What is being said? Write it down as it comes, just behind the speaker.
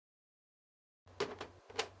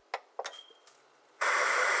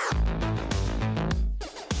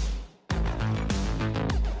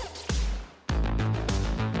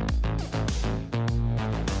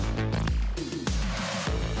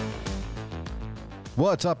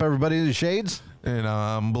What's up, everybody? This is Shades. And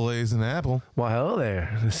I'm Blazing Apple. Well, hello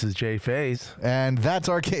there. This is Jay Faze. And that's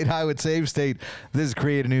Arcade Highwood Save State. This is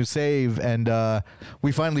Create a New Save. And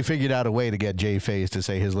we finally figured out a way to get Jay Faze to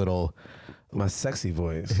say his little... My sexy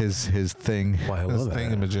voice. His thing. Well, hello there.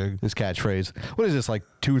 Thingamajig. His catchphrase. What is this, like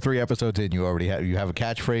 2-3 episodes in, you already have a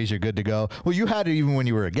catchphrase, you're good to go? Well, you had it even when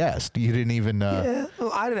you were a guest. You didn't even... Yeah,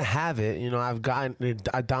 well, I didn't have it. You know, I've gotten it.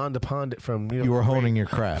 I dawned upon it from, you were honing your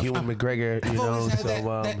craft. Ewan McGregor, you know, so...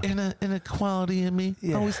 that inequality in me.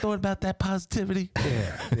 Yeah. I always thought about that positivity.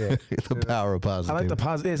 yeah. The power of I positivity. like the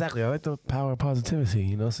positive. Exactly. I like the power of positivity.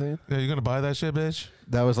 You know what I'm saying? Yeah, you gonna buy that shit, bitch?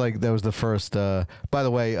 That was the first... by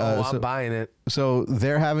the way... I'm buying it. So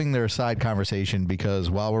they're having their side conversation because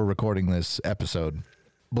while we're recording this episode,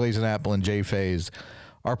 Blazing Apple and Jay Faze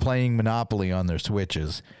are playing Monopoly on their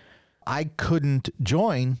Switches. I couldn't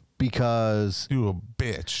join because... You a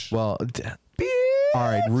bitch. Well, all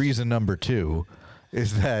right, reason number 2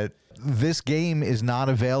 is that this game is not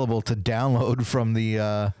available to download from the...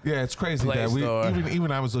 Yeah, it's crazy Play that we Store.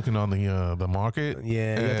 even I was looking on the market.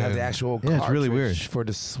 Yeah, you have to have the actual Yeah, it's really cartridge weird. for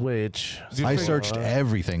the Switch. Do you I think- searched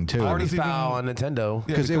everything, too. Already does even- foul on Nintendo.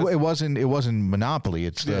 Yeah, Because it wasn't Monopoly.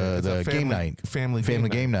 It's Yeah, it's the a game night. family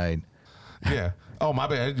game night. Yeah. Oh, my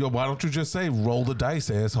bad. Yo, why don't you just say roll the dice,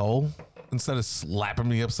 asshole? Instead of slapping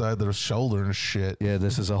me upside the shoulder and shit. Yeah,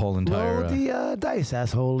 this is a whole entire... Roll the dice,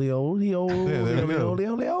 asshole. Leo. there we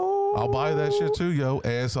go. I'll buy that shit too, yo,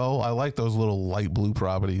 asshole. I like those little light blue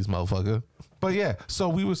properties, motherfucker. But yeah, so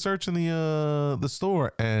we were searching the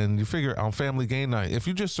store, and you figure on Family Game Night, if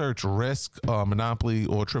you just search Risk, Monopoly,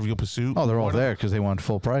 or Trivial Pursuit, Oh, they're all there because they want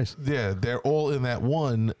full price. yeah, they're all in that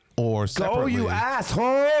one or Go, separately, you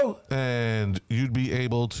asshole. and you'd be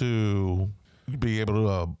able to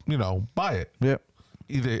buy it Yep.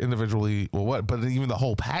 either individually or what. But even the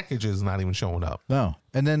whole package is not even showing up. No.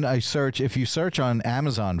 And then if you search on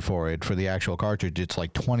Amazon for it, for the actual cartridge, it's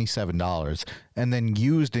like $27. And then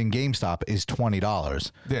used in GameStop is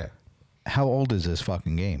 $20. Yeah, How old is this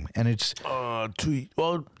fucking game? And it's... Well, yo,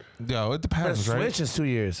 it for the depends, right? Switch is 2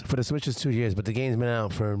 years. For the Switch is 2 years, but the game's been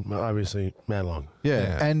out for obviously mad long. Yeah.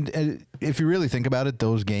 Yeah. And if you really think about it,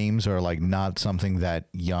 those games are like not something that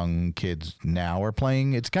young kids now are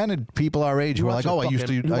playing. It's kind of people our age who are like, oh, I used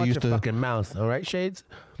your to... fucking mouth, all right, Shades?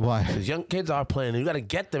 Why? Because young kids are playing, and you got to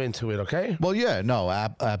get them into it, okay? Well, yeah, no,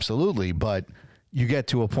 absolutely. But you get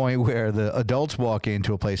to a point where the adults walk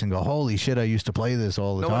into a place and go, holy shit, I used to play this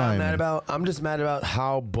all the You know what time. I'm mad about? I'm just mad about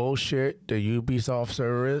how bullshit the Ubisoft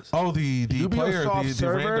server is. Oh, the player, Ubisoft the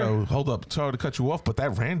server? rando. Hold up, sorry to cut you off, but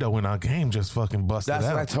that rando in our game just fucking busted That's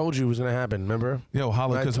out. what I told you was going to happen, remember? Yo,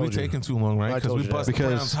 holla, I because we told you. taking too long, right? I Because told we you that. busted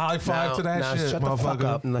Because- Browns. High five to that now shit, shut the fuck motherfucker.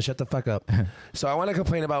 up. Now shut the fuck up. So I want to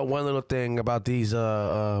complain about one little thing about these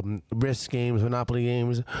Risk games, Monopoly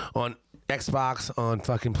games on Xbox, on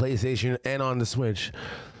fucking PlayStation, and on the Switch.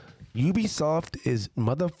 Ubisoft is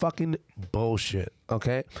motherfucking bullshit,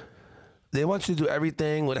 okay? They want you to do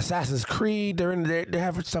everything with Assassin's Creed. They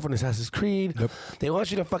have stuff on Assassin's Creed. Yep. They want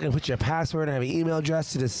you to fucking put your password and have an email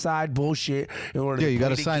address to decide bullshit in order Yeah, to you play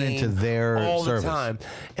gotta the sign game into their all service. the time.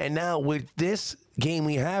 And now with this game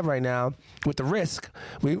we have right now, with the Risk,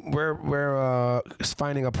 we're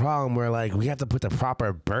finding a problem where like we have to put the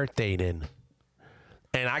proper birth date in.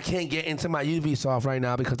 And I can't get into my Ubisoft right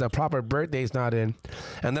now because the proper birth date's not in.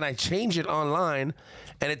 And then I change it online,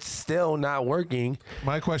 and it's still not working.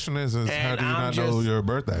 My question is how And do you I'm not know just- your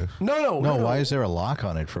birthday? No. No, why is there a lock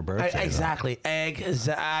on it for birthday? though? Exactly, bro. Is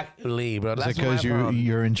That's it because my problem.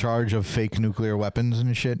 you're in charge of fake nuclear weapons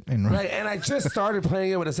and shit? And Right, and I just started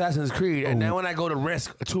playing it with Assassin's Creed, and now when I go to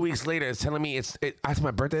Risk 2 weeks later, it's telling me it's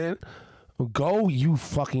my birthday. Go, you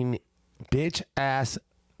fucking bitch ass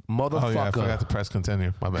motherfucker. Oh yeah, I forgot to press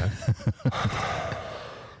continue. My bad.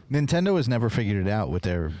 Nintendo has never figured it out with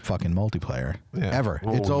their fucking multiplayer. Yeah. Ever.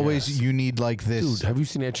 Oh, It's always yes. you need like this. Dude, have you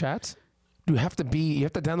seen their chats? You have to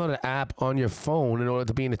download an app on your phone in order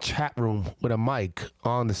to be in a chat room with a mic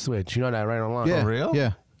on the Switch. You know that, right? Online. yeah, For real?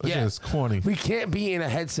 Yeah. That shit is corny. We can't be in a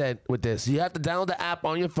headset with this. You have to download the app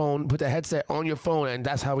on your phone, put the headset on your phone, and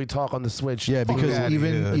that's how we talk on the Switch. Yeah, because outta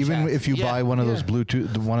here. even Chat. if you Yeah, buy one of those yeah.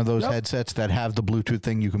 Bluetooth, one of those Yep. headsets that have the Bluetooth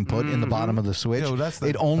thing you can put in the bottom of the Switch, Yo, that's the-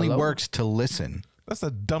 it only Hello? works to listen. That's the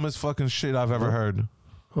dumbest fucking shit I've ever heard.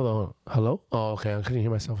 Hold on. Hello? Oh, okay. I couldn't hear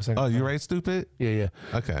myself a second. Oh, you right, stupid? Yeah.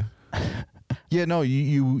 Okay. Yeah, no,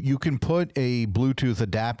 you can put a Bluetooth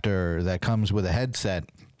adapter that comes with a headset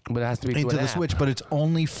But it has to be into the Switch, but it's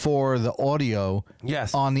only for the audio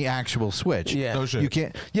Yes. on the actual Switch. Yeah. No shit. You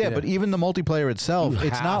can't. Yeah, but even the multiplayer itself,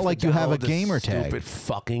 it's not like you have a gamer tag. Stupid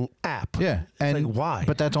fucking app. Yeah, and like, why?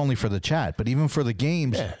 But that's only for the chat. But even for the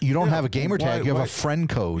games, you don't have a gamer tag. You have a friend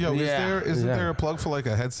code. Yo, Yeah. isn't there a plug for like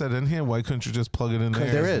a headset in here? Why couldn't you just plug it in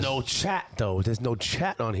there? There is. No chat though. There's no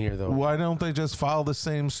chat on here though. Why don't they just follow the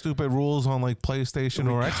same stupid rules on like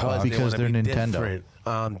PlayStation or Xbox? Because they wanna they're be Nintendo. Different.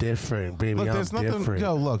 I'm different, baby. Look, I'm there's nothing. different.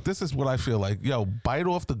 Yo, look, this is what I feel like. Yo, bite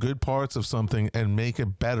off the good parts of something and make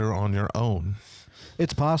it better on your own.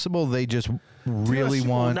 It's possible they just really Hiroshima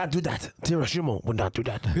want. will not do that. Hiroshima will not do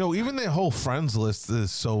that. Yo, even their whole friends list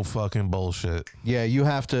is so fucking bullshit. Yeah, you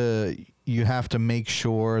have to make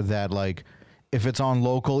sure that like if it's on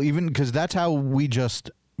local, even because that's how we just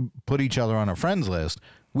put each other on a friends list.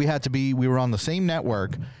 We were on the same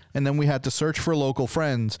network, and then we had to search for local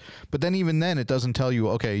friends. But then even then, it doesn't tell you,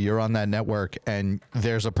 okay, you're on that network, and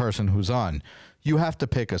there's a person who's on. You have to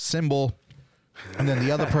pick a symbol, and then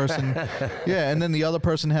the other person, and then the other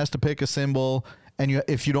person has to pick a symbol. And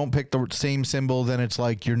if you don't pick the same symbol, then it's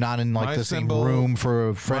like you're not in like the same room for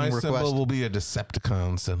a friend request. My symbol will be a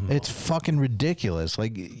Decepticon symbol. It's fucking ridiculous.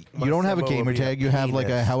 Like you don't have a symbol gamer will be a tag. You have like a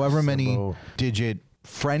penis however many symbol. digit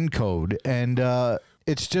friend code, and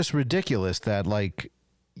it's just ridiculous that like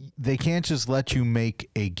they can't just let you make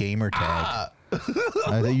a gamer tag.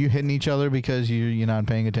 Are you hitting each other because you're not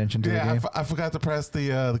paying attention to the game? I forgot to press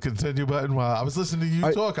the continue button while I was listening to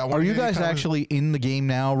you talk. Are you guys actually in the game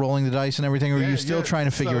now, rolling the dice and everything, or are you still trying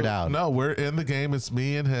to figure it out? No, we're in the game. It's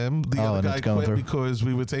me and him. The other guy quit because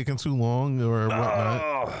we were taking too long or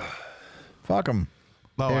whatnot. Fuck them.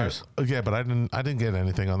 No, but I didn't get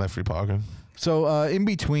anything on that free parking. So in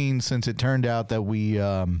between, since it turned out that we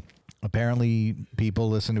apparently people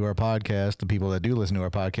listen to our podcast, the people that do listen to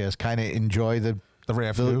our podcast kind of enjoy the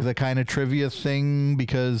kind of trivia thing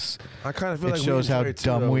because I kind of feel it like shows how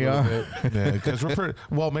dumb we are. Yeah, because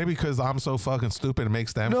maybe because I'm so fucking stupid, it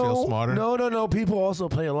makes them feel smarter. No. People also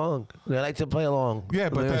play along. They like to play along. Yeah,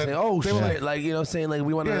 but they say, "Oh shit!" like, like saying like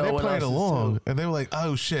we want to know they what played else along, and they were like,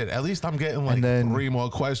 "Oh shit!" At least I'm getting like 3 more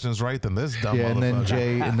questions right than this dumb. Yeah,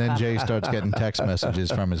 motherfucker. and then Jay starts getting text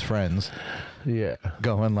messages from his friends. Yeah,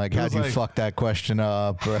 going like, "How'd you fuck that question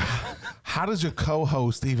up?" How does your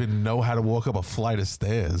co-host even know how to walk up a flight of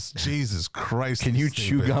stairs? Jesus Christ! Can you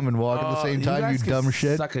chew gum and walk at the same time? You dumb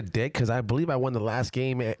shit. Suck a dick, because I believe I won the last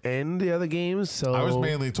game and the other games. So I was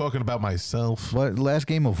mainly talking about myself. What last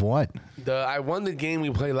game of what? I won the game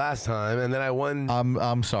we played last time, and then I won.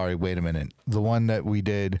 I'm sorry. Wait a minute. The one that we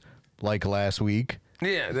did like last week.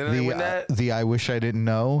 Yeah, didn't I win that? The I wish I didn't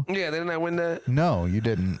know. Yeah, didn't I win that? No, you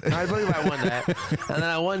didn't. I believe I won that, and then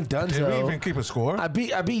I won Dunzo. Did we even keep a score? I beat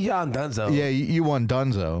y'all in Dunzo. Yeah, you won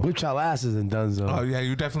Dunzo. Whipped y'all asses in Dunzo. Oh yeah,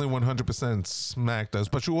 you definitely 100% smacked us.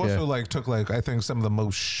 But you also took I think some of the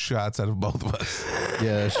most shots out of both of us.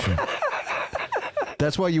 Yeah, that's true.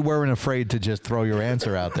 That's why you weren't afraid to just throw your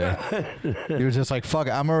answer out there. You were just like, fuck it,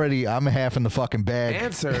 I'm half in the fucking bag.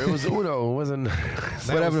 Answer. It was Uno. It wasn't.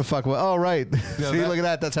 Whatever the fuck. Oh, right. See, look at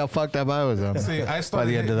that. That's how fucked up I was. See, I started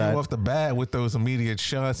by the end of that. off the bat with those immediate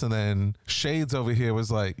shots, and then Shades over here was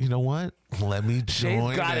like, you know what? Let me join.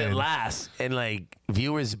 Shades got it last, and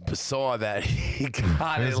viewers saw that he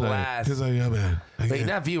got it last. He's like, yeah, man. Wait,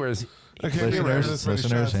 not viewers.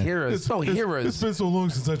 Listeners. Heroes. Heroes. It's been so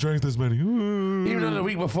long since I drank this many. Even on the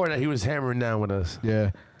week before that, he was hammering down with us.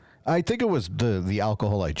 Yeah. I think it was the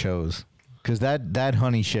alcohol I chose. Because that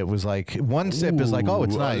honey shit was like, one sip is like, oh,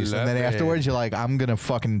 it's nice. And then afterwards, you're like, I'm going to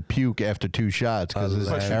fucking puke after 2 shots because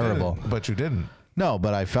it's terrible. But you didn't. No,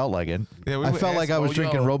 but I felt like it. Yeah, I felt like I was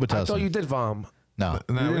drinking Robitussin. I thought you did vom. No.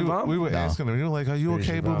 We were asking him. You were like, are you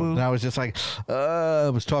okay, boo-boo? And I was just like,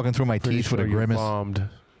 I was talking through my teeth with a grimace. Bombed.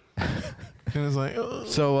 It was like,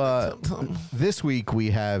 so this week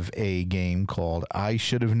we have a game called I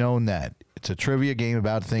Should Have Known That. It's a trivia game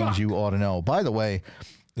about things you ought to know. By the way,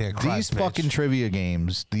 these fucking trivia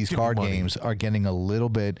games, these card games are getting a little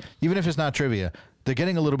bit, even if it's not trivia, they're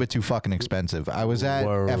getting a little bit too fucking expensive. I was at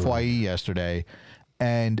FYE yesterday,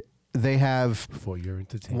 and they have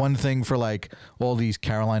one thing for like all these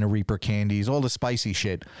Carolina Reaper candies, all the spicy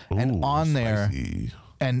shit. And on there,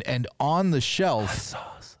 and on the shelf,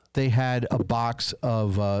 they had a box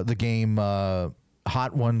of the game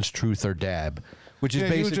Hot Ones Truth or Dab, which is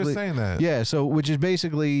basically, you were just saying that. Yeah, so which is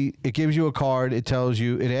basically, it gives you a card, it tells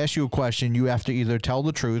you, it asks you a question, you have to either tell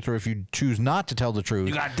the truth, or if you choose not to tell the truth,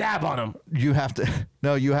 you got dab on them. You have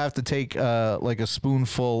to take like a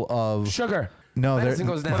spoonful of sugar. No, Medicine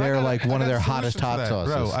goes down. they're like one of their I got a hottest solution hot for that,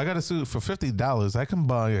 sauces. bro. I got a suit for $50. I can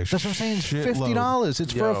buy a. That's what I'm saying. It's shitload. $50.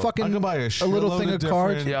 It's for a Yo, fucking I can buy a little shitload thing of of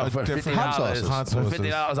cards. different- Yeah, for different hot sauces. hot For sauces.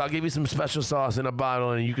 $50, I'll give you some special sauce in a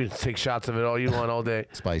bottle, and you can take shots of it all you want all day.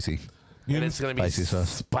 Spicy. And it's gonna be Spicy sauce.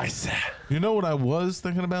 Spicy. You know what I was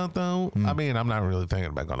thinking about though? Hmm. I mean, I'm not really thinking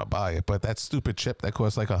about gonna buy it, but that stupid chip that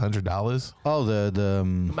costs like $100, Oh, the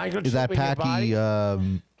Microchip is that in your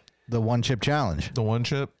Packy the one chip challenge. the one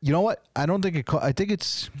chip. You know what? I don't think it. I think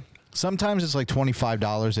it's sometimes it's like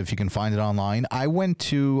 $25 if you can find it online. I went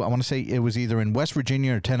to I want to say it was either in West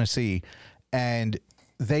Virginia or Tennessee, and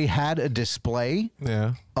they had a display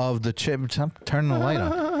Yeah. of the chip. Turn the light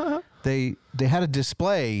on. They had a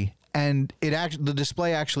display, and the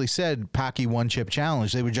display actually said Packy One Chip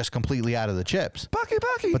Challenge. They were just completely out of the chips,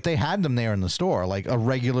 Packy. but they had them there in the store, like a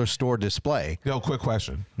regular store display. Yo, quick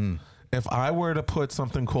question. If I were to put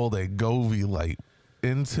something called a Govee light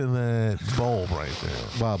into that bulb right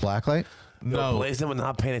there, Wow, blacklight. no, Blazing was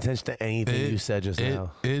not paying attention to anything you said just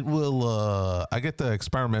now. It will. I get to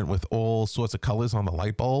experiment with all sorts of colors on the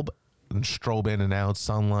light bulb and strobe in and out,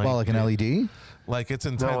 sunlight. Well, like an LED. Like it's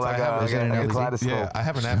intense. No, like I is it an LED? kaleidoscope. I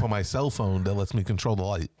have an app on my cell phone that lets me control the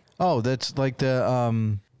light. Oh, that's like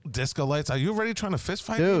the Disco lights. Are you already trying to fist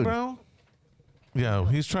fight me, Dude. bro? Yo,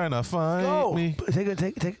 he's trying to fight No, me.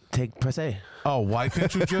 take press A. Oh, why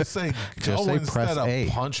can't you just say Just go say instead press of A.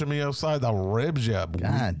 punching me upside the ribs, you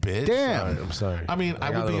God bitch? damn. I'm sorry. I mean,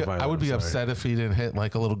 I got a would little be violent, I would be I'm sorry. upset if he didn't hit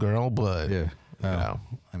like a little girl, but yeah. you know,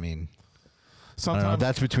 I mean, I sometimes don't know.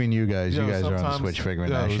 That's between you guys. yo, You guys are on the sometimes- Switch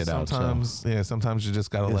figuring yo, that shit out. So Sometimes, yeah, sometimes you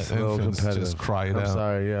just gotta It's let a little infants competitive. just cry it I'm out.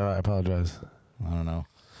 sorry. Yeah, I apologize. I don't know.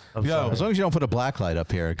 I'm Yo. sorry. As long as you don't put a black light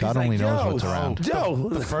up here, God like, only knows yo, what's around. Yo,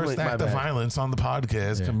 The first my act of bad. violence on the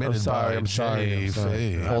podcast committed I'm sorry. by I'm sorry. I'm sorry.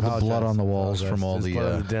 JF. All the I blood apologize. on the walls I from all apologize. the, There's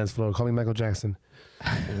blood on the dance floor. Call me Michael Jackson.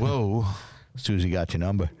 Whoa. Susie got your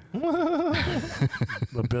number.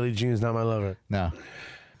 But Billie Jean's not my lover. No.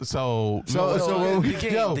 So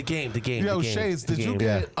The game. Yo, Shades, did you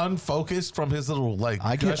Yeah. get unfocused from his little like?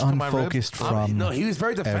 I get gush to my ribs? unfocused from. No, he was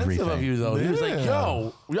very defensive everything. of you though. He was like, Yeah.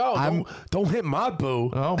 yo, don't hit my boo.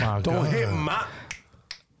 Oh my god! Don't hit my.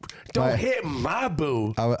 Don't Right. hit my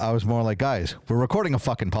boo. I was more like, guys, we're recording a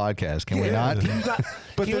fucking podcast. Can we not? Can you not,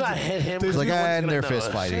 But can you did not you- hit him? did It's like, you- and they're fist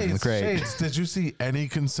fighting. Shades, Great. Shades, did you see any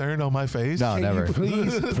concern on my face? No, Can never. you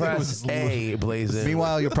please It press was- A, Blazin?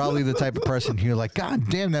 Meanwhile, you're probably the type of person who're like, God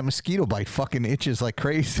damn, that mosquito bite fucking itches like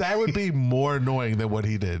crazy. That would be more annoying than what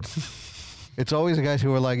he did. It's always the guys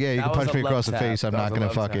who are like, yeah, you That can was punch a me love across the tap. face. I'm That not was a going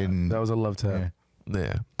to love tap. fucking. That was a love tap. Yeah. Yeah.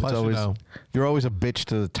 It's Plus, always, you know, you're always a bitch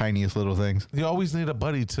to the tiniest little things. you always need a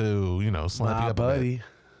buddy to, you know, slap you My up a bit. buddy.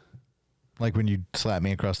 Like when you slapped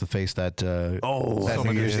me across the face that Oh, that so New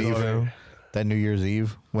many Year's years Eve. ago. That New Year's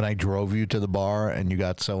Eve when I drove you to the bar and you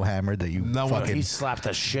got so hammered that you No one- he fucking slapped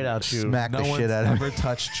the shit out you. smacked No the one's shit out of me. ever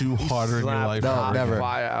touched you harder in your Slapped life. No, hot never.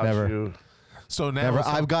 fire out Never. you. So now, Never. so-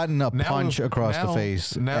 I've gotten a now- punch across the now-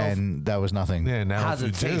 face, now- and that was nothing. Yeah, now How's if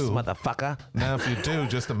it you taste, do, motherfucker? now if you do,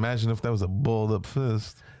 just imagine if that was a balled up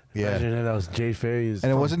fist. Yeah. Imagine that was Jay Ferry's.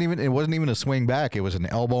 And it wasn't even a swing back. It was an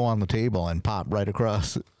elbow on the table and pop right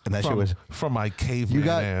across. And that shit was. From my caveman You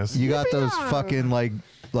got ass. those fucking like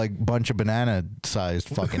bunch of banana sized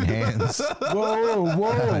fucking hands. Whoa,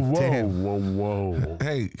 whoa, damn. whoa.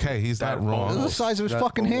 hey, he's not wrong. the size of his that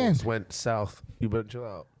fucking almost hand. Went south. You better chill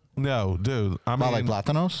out. No, dude. I About mean, like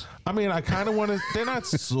Platanos. I mean, I kind of want to. They're not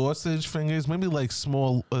sausage fingers. Maybe like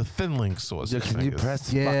small, thin link sausage Can you fingers.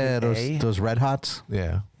 press Yeah, fucking A? those red hots,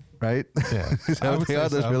 Yeah, right? yeah. Is that I what would they say are?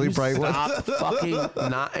 Those so. really You bright ones. Stop fucking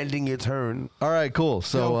not ending your turn. All right, cool.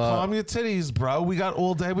 So, Yo, calm your titties, bro. We got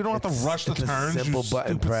all day. We don't have to It's- rush the it's a turns. simple You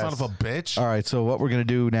button stupid press. son of a bitch. all right. So what we're gonna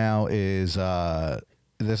do now is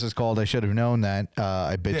this is called I should have known that.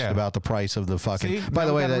 I bitched Yeah. about the price of the fucking. See, By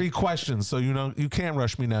the way, that read questions, so you know you can't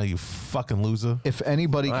rush me now, you fucking loser. if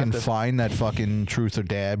anybody I can have to- find that fucking truth or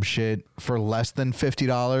dab shit for less than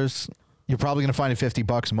 $50, you're probably gonna find it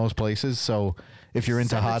 $50 in most places. So if you're into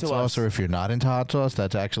Send it hot to sauce us. or if you're not into hot sauce,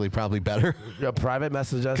 that's actually probably better. Your private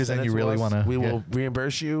message us. 'Cause then send it you to really us. wanna- We yeah. will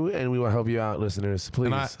reimburse you and we will help you out, listeners. Please.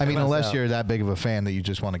 And I I mean, Help us unless out. you're that big of a fan that you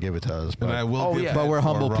just want to give it to us. But, And I will. Oh, give yeah. but that we're for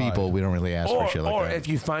a humble ride. people. We don't really ask for shit like or that. if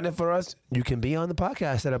you find it for us, you can be on the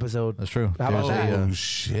podcast that episode. That's true. How about There's that? Oh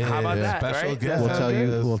shit! How about that, Special right? guest. We'll tell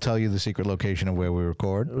you. Yes. We'll tell you the secret location of where we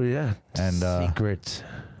record Oh, yeah. And, secret.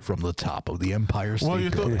 from the top of the Empire State. Well, you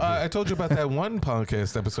Building. I told you about that one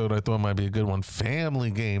podcast episode I thought might be a good one. Family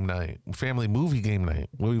game night, family movie game night,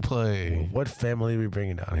 where we play, What family are we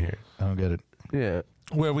bringing down here? I don't get it. Yeah.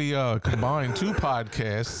 where we combine two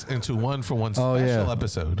podcasts into one for one Oh, special yeah.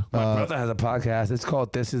 episode. My brother has a podcast. It's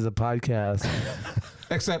called This Is a Podcast.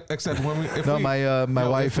 Except when we my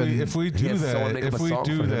wife if we do someone make up a song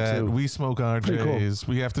for them, too. we smoke our Pretty cool. J's.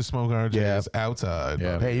 We have to smoke our J's Yeah. outside.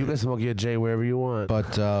 Yeah. Hey, you can smoke your J wherever you want.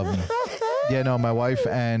 But yeah, no, my wife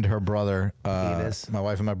and her brother, Penis. my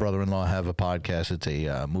wife and my brother-in-law have a podcast. It's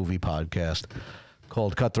a movie podcast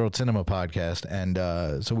called Cutthroat Cinema Podcast,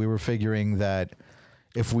 and so we were figuring that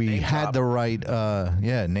if we Name had drop. the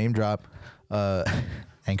right, name drop,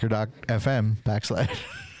 Anchor.fm /.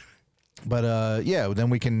 But yeah, then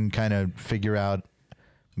we can kind of figure out,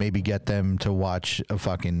 maybe get them to watch a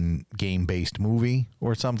fucking game-based movie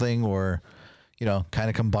or something, or kind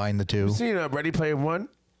of combine the two. You seen Ready Player One?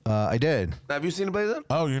 I did. Have you seen it, Blazer?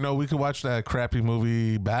 Oh, we could watch that crappy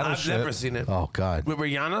movie I've Battleship. never seen it. Oh God. With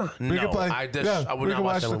Rihanna? We No, could play. I would we not could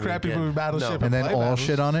watch that the movie crappy again. movie Battleship, No. And then play all battles.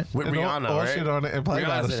 shit on it. With And Rihanna, all right? shit on it and play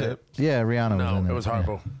Rihanna's in Battleship. it. Yeah, Rihanna was No, in it was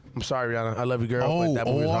horrible. I'm sorry, Rihanna. I love you, girl. but that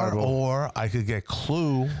movie was horrible. Or I could get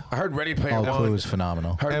Clue, I heard Ready Player Oh, One. Clue is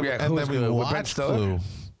phenomenal. Heard, and, yeah, and Clue's then we good. With Ben watch Stiller. Clue.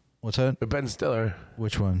 What's that? With Ben Stiller.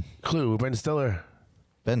 Which one? Clue. With Ben Stiller.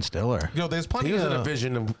 Ben Stiller. There's plenty He was in of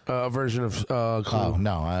a version of Clue. Oh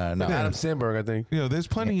no, no. Adam Sandberg, I think. there's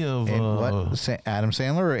plenty of And what? Adam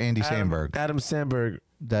Sandler or Andy Samberg? Adam Sandberg.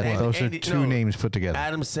 Those are two names put together.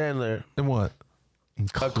 Adam Sandler. and what?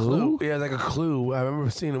 A Clue? Yeah, like a Clue. I remember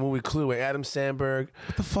seeing the movie Clue with Adam Sandberg.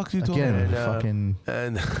 What the fuck are you talking Again, about? fucking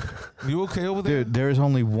And You okay over there? dude. There's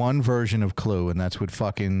only one version of Clue, and that's with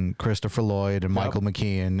fucking Christopher Lloyd and Michael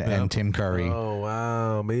McKean and Tim Curry. oh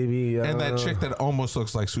wow, maybe. And that chick that almost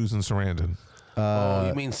looks like Susan Sarandon. Oh,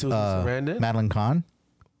 you mean Susan Sarandon? Madeline Kahn.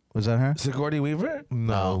 Was that her? Sigourney Weaver?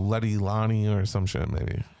 No, Letty Lonnie or some shit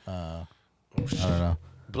maybe. I don't know.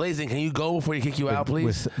 Blazing, can you go before you kick you out, please?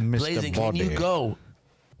 with Mr. Blazing, can you Body. go?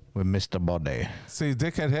 With Mr. Body. See,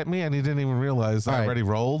 Dick had hit me and he didn't even realize I All right. already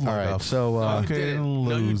rolled. All Like right, a so You did it. fucking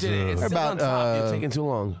No, you did it. It's loser. still on About, top. You're taking too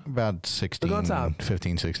long. about 16, Look on top.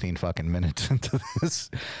 15, 16 fucking minutes into this.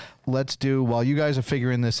 Let's do, while you guys are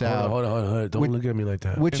figuring this out, Hold on. Don't Which- look at me like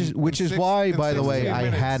that. which is why, in by the way, 16 I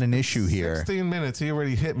minutes- had an issue here. 16 minutes, he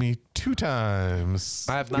already hit me 2 times.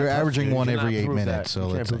 I have not You're touched averaging you. one You every cannot 8 prove minutes, that. so You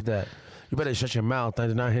let's- can't prove that. You better shut your mouth. I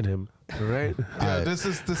did not hit him. All right? Yeah, this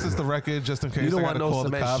is the record, just in case don't I want gotta no call the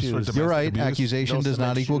cement cops for shoes. domestic You're right. abuse. Accusation No does not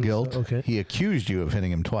cement equal shoes. guilt. Okay. He accused you of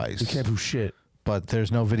hitting him twice, You can't prove shit. but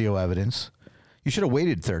there's no video evidence. You should have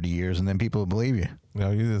waited 30 years, and then people would believe you.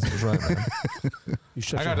 No, you this is right, man. You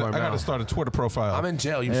shut I your gotta whore mouth. start a Twitter profile. I'm in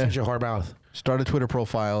jail. You Yeah. shut your whore mouth. Start a Twitter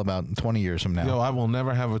profile about 20 years from now. Yo, I will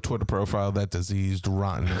never have a Twitter profile that diseased,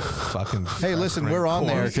 rotten, fucking. Hey, listen, we're on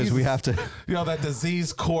there because we have to. Yo, that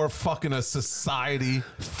disease core fucking a society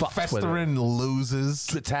Fuck festering loses.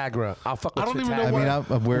 Twitagra. I'll fuck with I don't even know I Twitagra.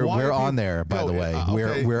 what- mean, we're why are on people- there, by Yo, the way.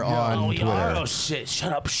 okay, We're yo. on Oh, Twitter. oh, shit.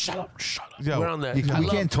 Shut up. Yo, We're on there. We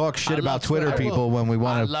can't talk shit I about love Twitter Twitter. people when we I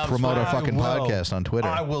want to love promote our Twitter. fucking I will. podcast on Twitter.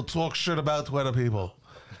 I will talk shit about Twitter people.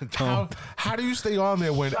 How do you stay on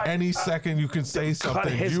there when any second you can say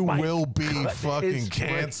something, his you mic. will be Cut fucking his mic.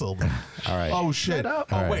 canceled? All right. Oh shit. up.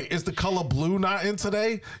 Oh All right. wait, is the color blue not in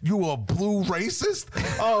today? You a blue racist?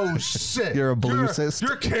 Oh shit. You're a blue-cist?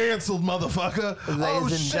 You're canceled, motherfucker. Oh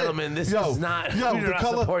Ladies and shit. gentlemen, this yo, is not- Yo, we do the not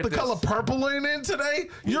color support the this. color purple ain't in today?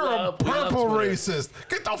 You're love- a we love purple Twitter. racist.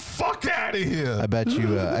 Get the fuck out of here. I bet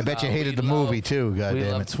you. I bet you hated the movie too. God We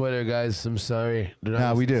damn love it. Twitter, guys. I'm sorry.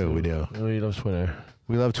 No, we do. We do. We love Twitter.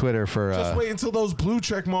 We love Twitter for. Just wait until those blue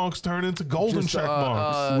check marks turn into golden Just, check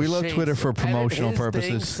marks. We love Shades. Twitter for And promotional his thing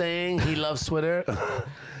purposes. saying he loves Twitter.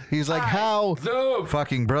 He's like, how Dude.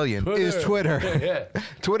 fucking brilliant is Twitter? Yeah.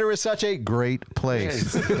 Twitter is such a great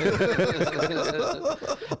place.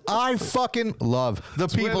 I fucking love the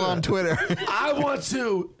people on Twitter. I want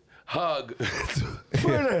to hug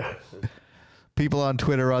Twitter. People on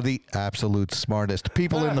Twitter are the absolute smartest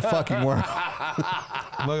people in the fucking world.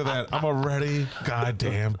 Look at that. I'm already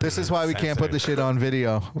goddamn. This is why we can't put the shit on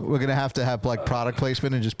video. We're gonna have to have like product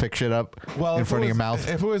placement and just pick shit up in if front it of your was- mouth.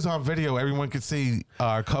 If it was on video, everyone could see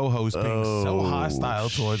our co-host being so hostile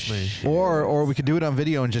towards me. Or we could do it on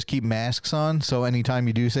video and just keep masks on. So anytime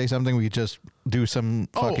you do say something, we could just do some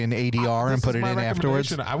fucking ADR and This put is it my in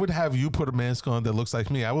afterwards. recommendation. I would have you put a mask on that looks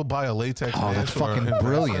like me. I will buy a latex Oh, mask. that's or fucking invest in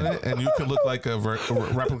brilliant. it, and you can look like a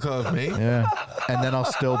replica of me. Yeah, and then I'll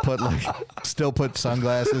still put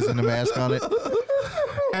sunglasses and a mask on it.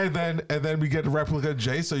 And then we get a replica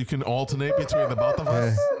Jay, so you can alternate between the both of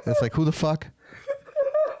us. It's like, who the fuck?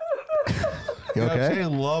 You You know, okay? Jay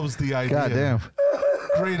loves the idea. God damn.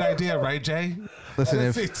 Great idea, right, Jay? Listen,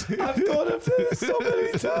 if I've thought of this so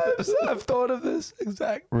many times. I've thought of this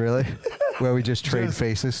exactly. really, where we just trade Just-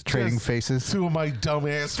 faces, trading just faces. Two of my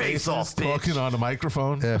dumbass faces off, bitch. talking on the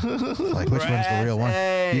microphone. Yeah. Like which one's the real one?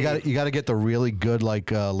 Hey. You got to get the really good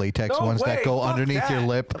like latex No ones that way, go fuck underneath your that.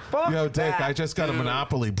 lip. Fuck Yo, Dick, that, I just got a dude.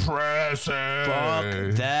 Monopoly present.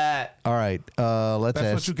 Fuck that. All right, let's That's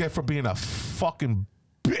ask. what you get for being a fucking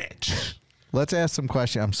bitch. Let's ask some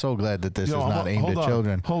questions. I'm so glad that this is Yo, not aimed hold at on,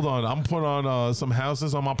 children. Hold on. I'm putting on some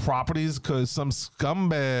houses on my properties because some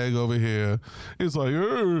scumbag over here is like,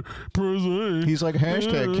 hey, present. He's like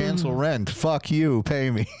hashtag cancel rent. Fuck you,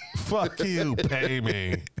 pay me. Fuck you, pay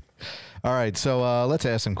me. All right, so let's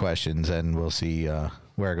ask some questions and we'll see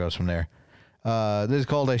where it goes from there. This is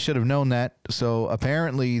called I Should Have Known That. So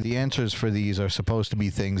apparently the answers for these are supposed to be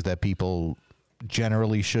things that people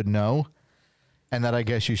generally should know, and that I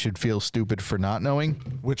guess you should feel stupid for not knowing.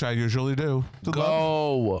 Which I usually do.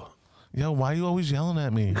 Go. Yo, why are you always yelling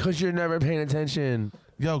at me? Because you're never paying attention.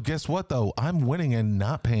 Yo, guess what though? I'm winning and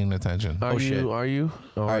not paying attention. Are you? shit. Are you?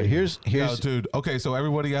 All right, here's Yo, dude. Okay, so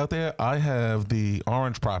everybody out there, I have the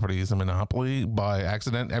orange properties in Monopoly by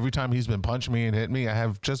accident. Every time he's been punching me and hit me, I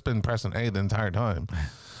have just been pressing A the entire time.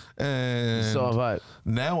 And So have I.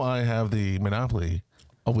 now I have the Monopoly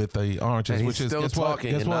with the oranges, And he's which is still guess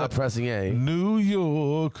talking what? and not pressing A. New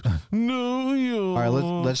York, New York. all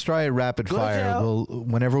right. Let's try a rapid fire. Joe.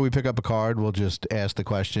 Whenever we pick up a card, we'll just ask the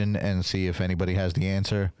question and see if anybody has the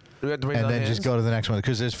answer, Do we have to raise and our then hands? just go to the next one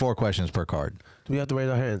because there's 4 questions per card. Do we have to raise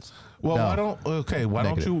our hands? Well, No. why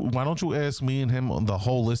Negative. don't you ask me and him the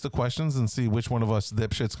whole list of questions and see which one of us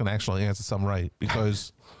dipshits can actually answer some right?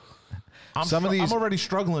 Because Some of these- I'm already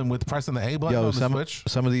struggling with pressing the A button on the Switch.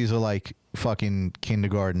 some of these are like fucking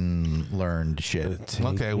kindergarten learned shit.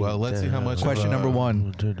 Okay, well, let's see how much. Question number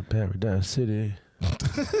 1: To the Paradise City.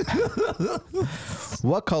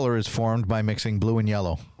 What color is formed by mixing blue and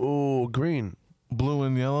yellow? Oh, green. Blue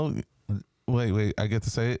and yellow. Wait, I get to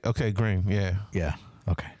say it. Okay, green. Yeah, Yeah.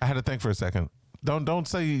 Okay. I had to think for a second. Don't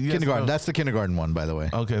say yes, Kindergarten. no. That's the kindergarten one, by the way.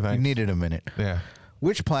 Okay, You thanks. needed a minute. Yeah,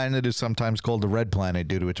 Which planet is sometimes called the red planet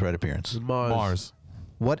due to its red appearance? Mars.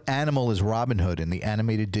 What animal is Robin Hood in the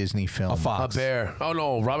animated Disney film? A A fox. bear. Oh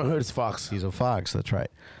no, Robin Hood is fox. He's a fox. That's right.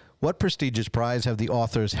 What prestigious prize have the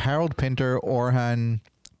authors Harold Pinter, Orhan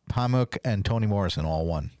Pamuk, and Toni Morrison all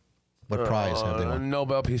won? What prize have they won?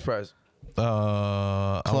 Nobel Peace Prize.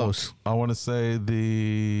 Close. I want to say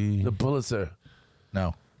the The Pulitzer.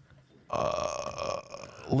 No.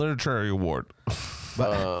 literary award.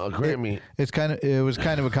 Grammy. It was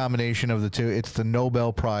kind of a combination of the two. It's the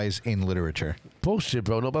Nobel Prize in Literature. Bullshit,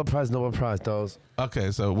 bro. Nobel Prize, dolls.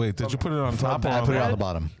 Okay, so wait, did you put it on top or I on put it the on the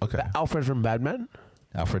bottom. Okay. Alfred from Batman.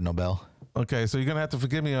 Alfred Nobel. Okay, so you're gonna have to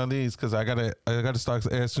forgive me on these because I gotta start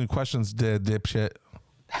asking questions, dead dipshit.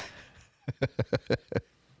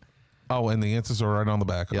 Oh, and the answers are right on the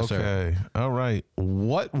back. Yes, sir. Okay. All right.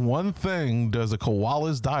 What one thing does a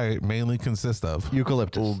koala's diet mainly consist of?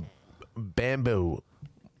 Eucalyptus. Bamboo.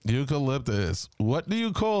 Eucalyptus. What do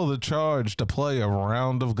you call the charge to play a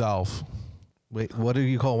round of golf? Wait, what do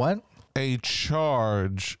you call what? A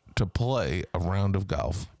charge to play a round of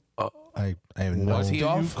golf. I have no. What do you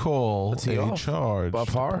off? call Tee a off? charge By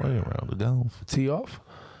to par? play a round of golf? Tee off.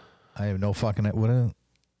 I have no fucking. I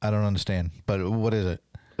don't understand. But what is it?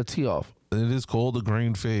 A tee off. It is called a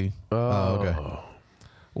green fee. Oh, okay.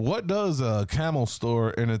 What does a camel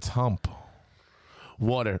store in its hump?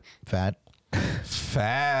 Water. Fat.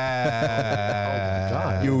 Fat.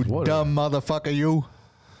 God. You Water. dumb motherfucker. You.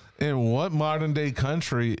 In what modern day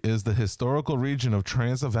country is the historical region of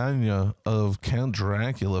Transylvania of Count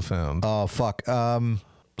Dracula found? Oh fuck.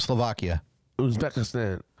 Slovakia.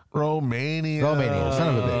 Uzbekistan. Romania. Romania. Son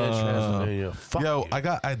of a bitch. Transylvania. Fuck Yo,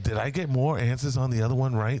 you. did I get more answers on the other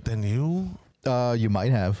one right than you? You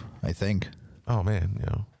might have. I think. Oh man,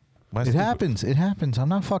 yo. My It stupid- happens. It happens. I'm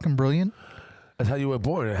not fucking brilliant. That's how you were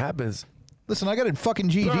born. It happens. Listen, I got a fucking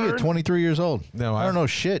GED at Burn. 23 years old. No, I don't know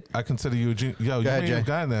shit. I consider you a yo. You ahead, may Jay. have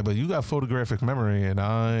gotten that, but you got photographic memory, and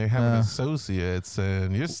I have an associate's,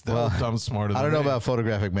 and you're still Well, dumb smarter. Than I don't know me. about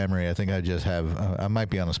photographic memory. I think I just have. I might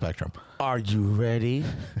be on the spectrum. Are you ready?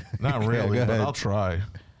 Not really, go but ahead. I'll try.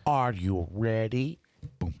 Are you ready?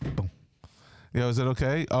 Boom, boom. Yo, is it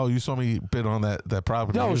okay? Oh, you saw me bid on that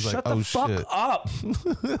property. Yo, You was shut like, the oh, fuck shit. up.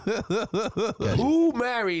 Yes. Who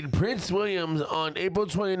married Prince Williams on April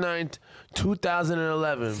 29th,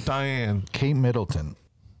 2011? Diane. Kate Middleton.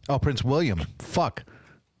 Oh, Prince William. Fuck.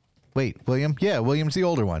 Wait, William? Yeah, William's the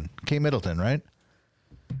older one. Kate Middleton, right?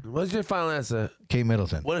 What's your final answer? Kate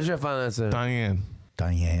Middleton. What is your final answer? Diane.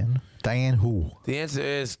 Diane? Diane who? The answer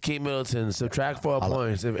is Kate Middleton. Subtract 4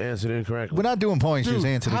 points if answered incorrectly. We're not doing points. Dude, just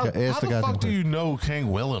answer how ask the the goddamn fuck do question. you know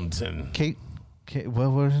King Williamson? Kate,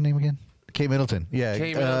 what was her name again? Kate Middleton. Yeah.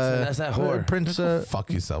 Kate Middleton, that's that whore. Prince.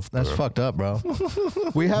 Fuck yourself, That's bro. fucked up, bro.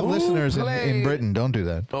 We have listeners in played- Britain. Don't do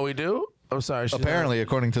that. Oh, we do? I'm sorry. She's Apparently,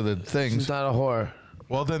 according to the Not, things, she's not a whore.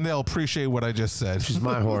 Well, then they'll appreciate what I just said. She's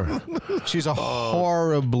my whore. she's a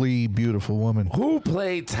horribly beautiful woman. Who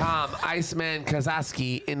played Tom Iceman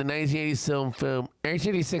Kazaski in the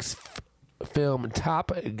 1986 film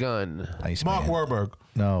Top Gun? Iceman. Mark Wahlberg.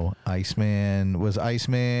 No, Iceman. Was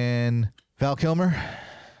Iceman Val Kilmer?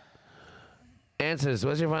 Answers.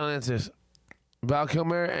 What's your final answers? Val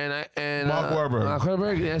Kilmer and Mark Wahlberg. Mark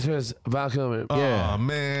Wahlberg. The answer is Val Kilmer. Yeah. Oh,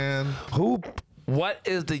 man. What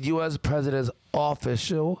is the U.S. president's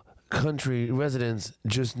official country residence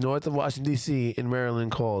just north of Washington, D.C. in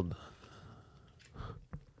Maryland called?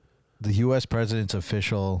 The U.S. president's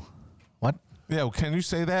official. What? Yeah, can you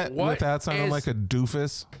say that What without sounding is- like a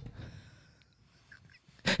doofus?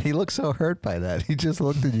 He looked so hurt by that. He just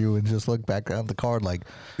looked at you and just looked back down the card like.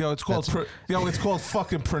 Yo, it's called it's called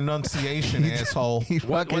fucking pronunciation, asshole. He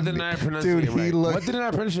What fucking- did I pronounce dude, it right? he looked. What did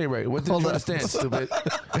I pronounce it right? What did Hold you on. understand, stupid?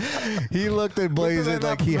 He looked at Blazin not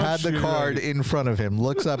like he had the pronounce you card right? in front of him.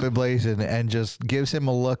 Looks up at Blazin and just gives him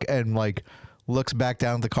a look and like looks back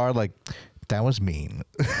down at the card like. That was mean.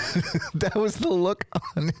 That was the look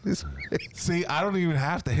on his face. See, I don't even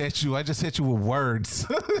have to hit you. I just hit you with words.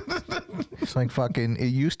 It's like fucking. It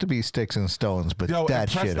used to be sticks and stones, but Yo, that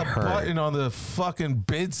and press shit the hurt. button on the fucking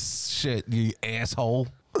bids shit, you asshole.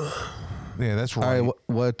 Yeah, that's All right. right,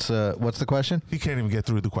 what's the question? He can't even get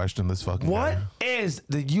through the question. This fucking What guy. is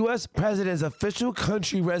the U.S. president's official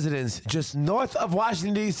country residence just north of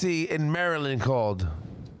Washington, D.C. in Maryland called?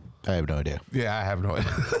 I have no idea. Yeah, I have no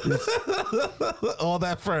idea. All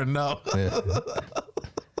that for a no. Yeah.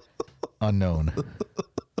 Unknown.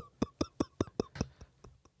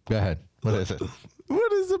 Go ahead. What is it?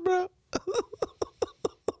 What is it, bro?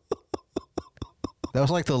 That was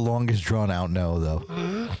like the longest drawn out no,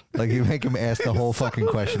 though. Like you make him ask the whole fucking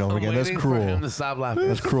question over again. That's Waiting for cruel. him to stop laughing.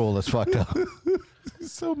 That's cruel. That's fucked up. All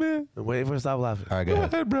He's so mad. I'm waiting for him to stop laughing. right, go Go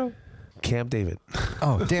ahead. ahead, bro. Camp David.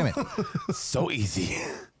 Oh, damn it! So easy.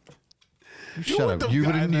 Shut wouldn't up. have You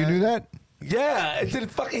gotten knew that? Yeah, it did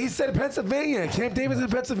he said Pennsylvania. Camp David's in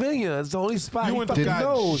Pennsylvania. It's the only spot You he wouldn't have fucking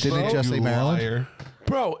gotten knows, didn't bro. it just say You Maryland? liar.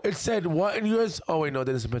 Bro, it said what in yours? Oh wait, no,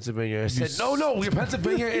 that is in Pennsylvania. It said no.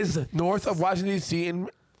 Pennsylvania is north of Washington D.C. in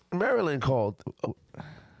Maryland called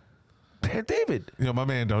Camp David. Yo, my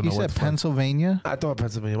man don't You know what said the fuck. Pennsylvania. I thought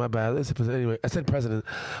Pennsylvania. My bad. Anyway, I said president.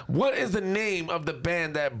 What is the name of the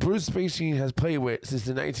band that Bruce Springsteen has played with since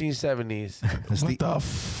the 1970s? That's What the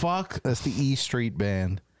fuck? That's the E Street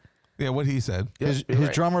Band. Yeah, what he said. His you're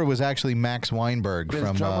right. drummer was actually Max Weinberg His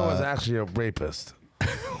from. drummer was actually a rapist.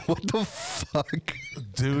 What the fuck?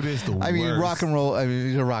 Dude is the worst. I mean, rock and roll. I mean,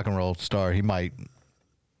 he's a rock and roll star. He might.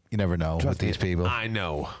 You never know with these people. I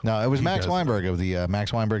know. No, it was Max does. Weinberg of the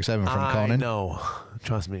Max Weinberg 7 from I Conan. know.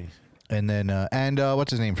 Trust me. And then, what's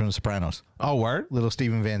his name from The Sopranos? Oh, word? Little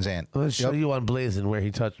Steven Van Zandt. I'm gonna show Yep. you on Blazing where he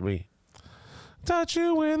touched me. Touch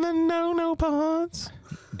you in the no ponds.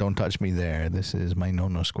 Don't touch me there. This is my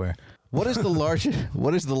no square. What is the largest?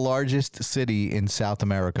 What is the largest city in South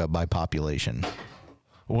America by population?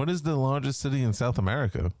 What is the largest city in South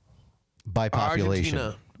America? By population,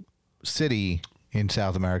 Argentina. city in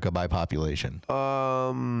South America by population.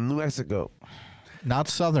 New Mexico. Not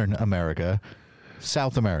Southern America,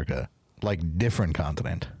 South America, like different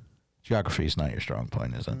continent. Geography is not your strong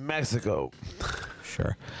point, is it? Mexico.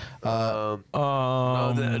 Sure.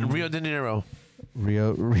 Rio de Janeiro.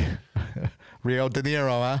 Rio de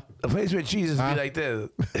Janeiro, huh? A place where cheeses be like this.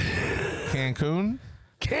 Cancun?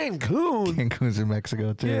 Cancun. Cancun's in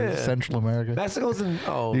Mexico too. Yeah. Central America. Mexico's in.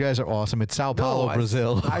 Oh. You guys are awesome. It's Sao Paulo, No,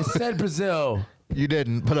 Brazil. I said Brazil. You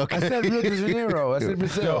didn't, but okay. I said Rio de Janeiro. I said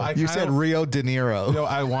Brazil. I You said Rio de Niro. Yo,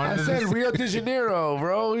 I wanted I to said Rio de Janeiro,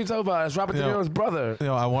 bro. What are you talking about? It's Robert De Yo. Niro's brother.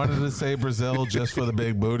 I wanted to say Brazil just for the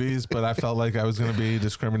big booties, but I felt like I was going to be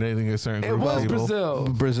discriminating a certain It group of was people. Brazil.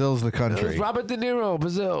 Brazil's the It was country. Robert De Niro,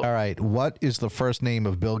 Brazil. All right. What is the first name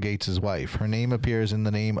of Bill Gates' wife? Her name appears in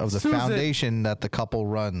the name of the Susan. foundation that the couple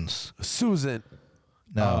runs. Susan.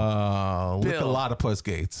 No. Look a Bill. lot of puss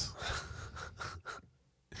gates.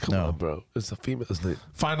 Come No. on, bro. It's a female's name.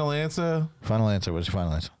 Final answer: Final answer. What's your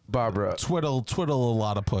final answer? Barbara. twiddle a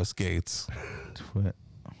lot of puss gates.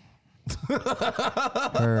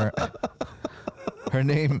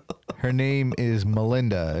 Her name is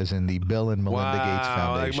Melinda, as in the Bill and Melinda Gates Like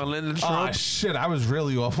Foundation. Melinda Ah, Trump. shit! I was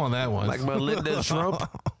really off on that one. Like Melinda Trump.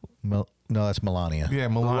 No, that's Melania. Yeah,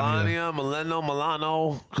 Melania.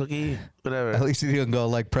 Milano, cookie, whatever. At least he didn't go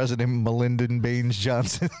like President Melinda Baines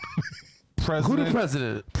Johnson. Who the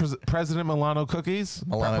president? President Milano Cookies.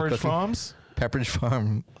 Milano Pepperidge Cookie. Farms. Pepperidge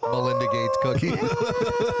Farm, Melinda Gates cookie.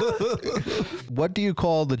 What do you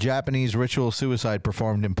call the Japanese ritual suicide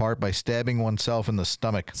performed in part by stabbing oneself in the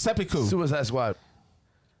stomach? Seppuku. Suicide Squad.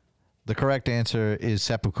 The correct answer is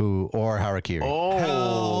seppuku or harakiri.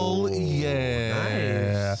 Hell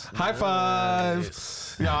yeah. Nice. High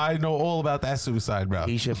five. Yeah, I know all about that suicide, bro.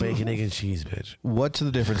 Eat your bacon, egg, and cheese, bitch. What's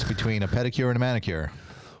the difference between a pedicure and a manicure?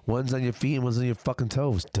 One's on your feet and one's on your fucking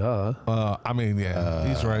toes. Duh. I mean, yeah,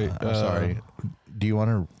 he's right. I'm sorry. Do you want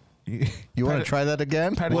to? You want to try that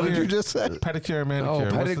again? What did you just say? Pedicure, manicure. Oh,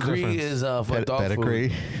 What's the pedigree difference? is for dog Pedigree.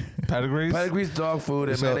 food. Pedigrees? Pedigree's dog food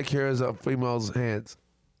and So- manicure is females' hands.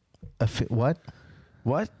 What?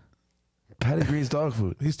 What? Pedigree's dog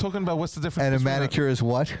food. He's talking about what's the difference. And a between manicure is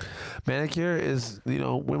what? Manicure is,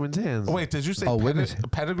 women's hands. Oh, wait, did you say women's-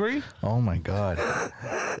 pedigree? Oh my God.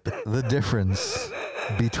 The difference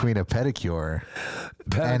between a pedicure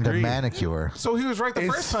and a Pedigree. manicure. So he was right the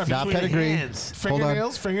It's first time. Not between the pedigree. hands. Hold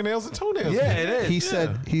on. Fingernails, and toenails. Yeah, it is.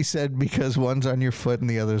 He said because one's on your foot and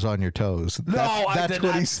the other's on your toes. No, I that's did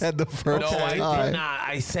what he not. said the first No, I time. did not.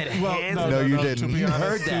 I said Well, hands. No, you To didn't. be You honest,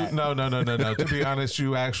 heard that. No. To be honest,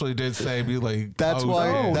 you actually did say be like. That's toes.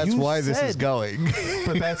 why. no, That's you why this is said- going.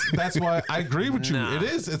 But that's why I agree with you. Nah. It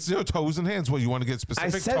is. It's your toes and hands. What you want to get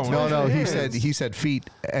specific said toenails? No. Hands. He said feet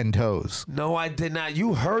and toes. No, I did not.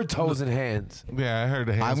 You heard toes and hands. Yeah, I heard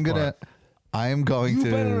the hands. I am going You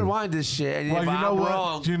to. better rewind this shit. And Well, if you know I'm what?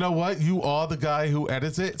 wrong, You know what? You are the guy who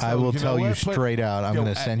edits it. So I will you know tell you what? Put- straight out. I'm Yo,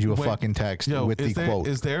 going to send you a wait, fucking text yo, with the is there- quote.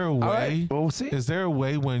 Is there a way? right, we'll see. Is there a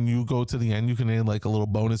way when you go to the end, you can add like a little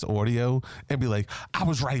bonus audio and be like, "I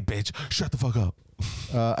was right, bitch. Shut the fuck up."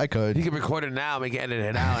 I could. you can record it now, make it edit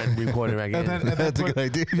it out, and record it back in. And then That's a put, good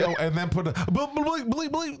idea. Yo, and then put a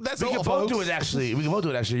bleep. That's We all, can both folks. do it actually. We can both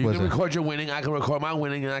do it actually. You What's can that? record your winning. I can record my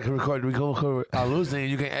winning, and I can record our losing.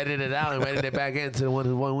 And you can edit it out and edit it back into the one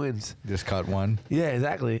who wins. Just cut one. Yeah,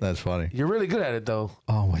 exactly. That's funny. You're really good at it though.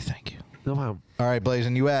 Oh, why? Thank you. No problem. All right,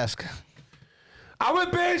 Blazin, you ask. I win,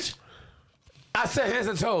 bitch. I said hands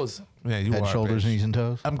and toes. Yeah, you Head, are. shoulders, bitch. knees, and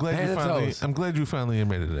toes. I'm glad Hands you and finally. toes. I'm glad you finally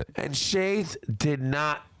admitted it. And Shades did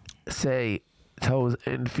not say toes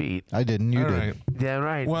and feet. I didn't. You All did. right. Yeah,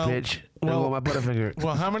 right, Well- bitch. well- Well, my butterfinger.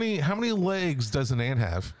 Well, how many legs does an ant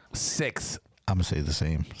have? 6. I'm gonna say the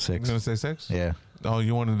same. You 6. gonna say 6? Yeah, Oh,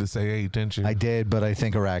 you wanted to say 8, didn't you? I did, but I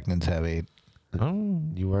think arachnids have 8. Oh.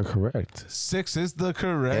 You are correct. 6 is the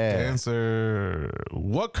correct Yeah. answer.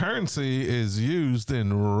 What currency is used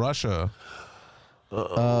in Russia?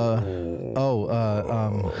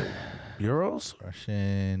 Euros?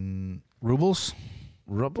 Russian rubles.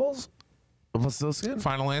 Rubles? Rumpelstiltskin?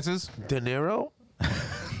 Final answers? De Niro?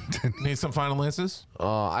 Need some final answers?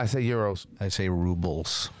 I say euros. I say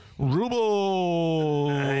rubles. Rubles.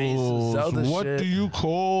 Nice. Zelda What shit. do you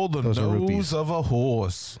call the Those are nose rupees. of a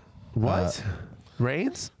horse? What?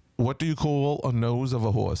 Reins? What do you call a nose of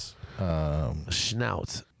a horse?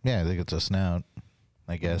 Schnauz. Yeah, I think it's a snout.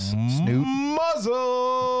 I guess snoot. Muzzle.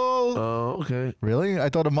 Oh, okay. Really? I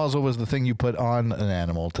thought a muzzle was the thing you put on an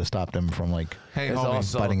animal to stop them from like. Hey, It's homie.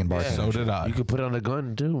 also biting and barking. So did I. You could put it on a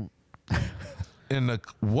gun too. In the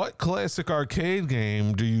what classic arcade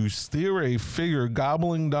game do you steer a figure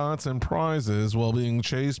gobbling dots and prizes while being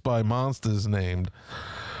chased by monsters named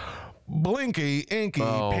Blinky, Inky,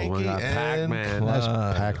 Oh, my Pinky, God, and Pac-Man. That's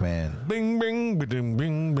Clyde? Pac-Man. Bing, bing, bing,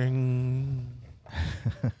 bing, bing.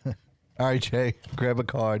 All right, Jay, grab a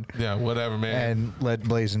card Yeah, whatever, man. and let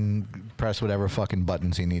Blazin press whatever fucking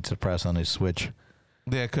buttons he needs to press on his Switch.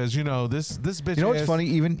 Yeah, because this bitch. You know what's ass- funny?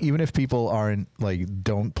 Even if people aren't like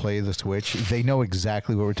don't play the Switch, they know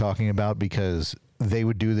exactly what we're talking about because they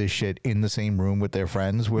would do this shit in the same room with their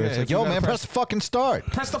friends. Where Yeah, it's if like, you yo, gotta man, press the fucking start.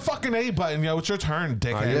 Press the fucking A button, yo. It's your turn,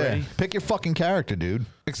 dickhead. Yeah, pick your fucking character, dude.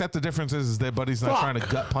 Except the difference is their buddy's not Fuck. trying to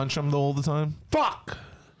gut punch him all the time. Fuck.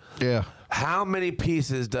 Yeah. How many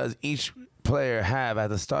pieces does each player have at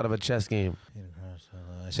the start of a chess game?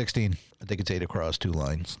 16. I think it's 8 across 2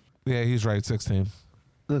 lines. Yeah, he's right. 16.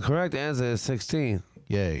 The correct answer is 16.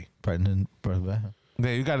 Yay. Brendan. Yeah,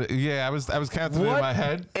 you got it. Yeah, I was counting it in my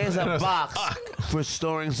head. is a box for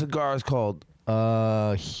storing cigars called?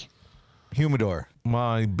 Humidor.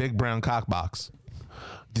 My big brown cock box.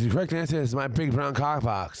 The correct answer is my big brown cock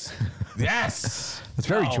box. Yes. It's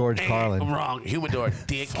very George I'm Carlin. wrong. Humidor,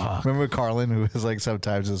 dick. Remember Carlin, who was like,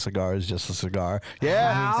 sometimes a cigar is just a cigar. Yeah,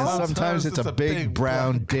 and How? sometimes it's a big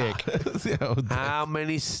brown dick. Yo, How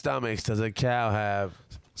many stomachs does a cow have?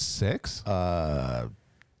 6.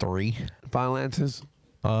 3. Final answers?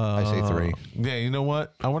 I say 3. Yeah, you know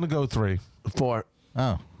what? I want to go 3. 4.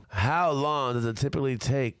 Oh. How long does it typically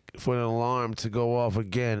take for an alarm to go off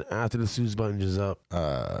again after the snooze button is up?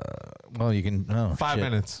 Well, you can. Oh, 5 shit.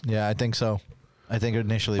 minutes. Yeah, I think so. I think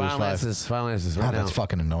initially it was 5. Final answers right God, now. that's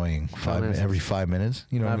fucking annoying. answers. Every 5 minutes.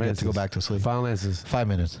 You don't 5 get to go answers. back to sleep. Final answers. 5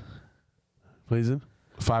 minutes. Please.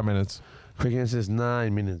 5 minutes. Quick answers,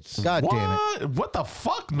 9 minutes. God damn it. What? What the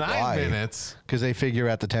fuck? 9 Why? minutes? Because they figure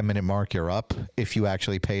at the 10-minute mark you're up if you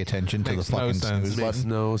actually pay attention to Makes the no fucking sense. snooze Makes button.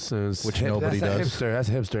 no sense. Which nobody That's does. That's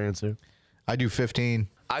a hipster answer. I do 15.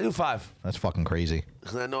 I do 5. That's fucking crazy.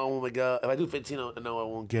 'Cause I know I won't wake up. If I do 15, I know I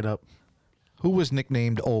won't get up. Who was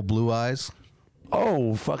nicknamed Old Blue Eyes?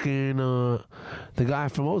 Oh, fucking the guy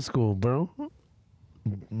from old school, bro.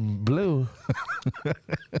 Blue.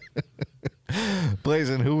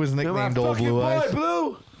 Blazin, who was You're my nicknamed Old fucking Blue boy, Eyes?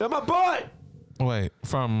 Blue. You're my boy. Wait,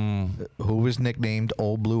 from Who was nicknamed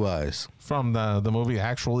Old Blue Eyes? the movie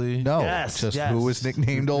Actually? No, Yes, just yes. who was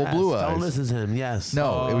nicknamed Old Yes, Blue Don't Eyes? listen to him. Yes.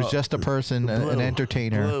 No, it was just a person, Blue. an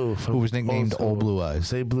entertainer, Blue from who was nicknamed Old Old School. Blue Eyes.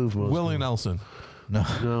 Say Blue from old Willie school. Nelson.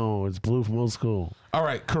 No, it's Blue from old school. All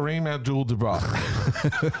right, Kareem Abdul-Jabbar.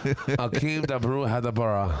 Akeem Dabru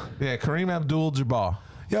Hadabara. Yeah, Kareem Abdul-Jabbar.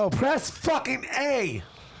 Yo, press fucking A.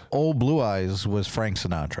 Old Blue Eyes was Frank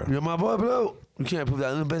Sinatra. You're my boy, Blue. You can't prove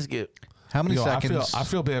that. Limp Bizkit. How many Yo, seconds? I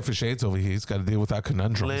feel bad for Shades over here. He's got to deal with that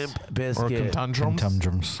conundrums. Limp Or Bizkit. conundrums.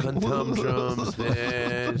 Conundrums. Conundrums,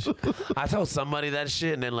 bitch. I told somebody that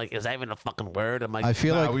shit, and then like, is that even a fucking word? I'm like, I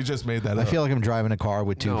feel Nah, like we just made that I up. feel like I'm driving a car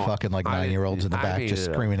with two No, fucking like I 9-year-olds in the I back made just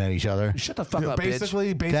it up. screaming at each other. shut the fuck up, bitch.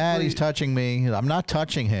 basically, Dad, he's touching me. I'm not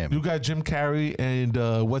touching him. you got Jim Carrey and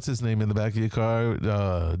what's his name in the back of your car?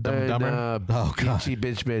 Dumb and Dumber. Oh, God. Bitchy,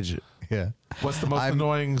 bitch. Yeah. What's the most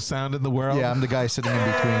annoying sound in the world? Yeah, I'm the guy sitting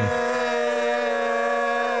in between.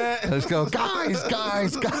 Let's go, guys.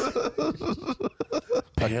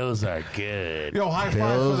 Pills are good. Yo, high five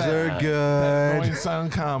Pills for that. are That good. annoying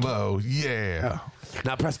sound combo. Yeah.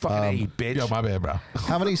 Now press fucking A, bitch. Yo, my bad, bro.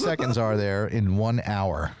 How many seconds are there in 1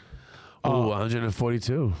 hour? Ooh,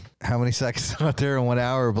 142. How many seconds are there in 1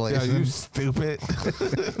 hour, Yo, Blazin? you stupid.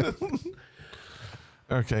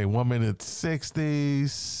 Okay, 1 minute 60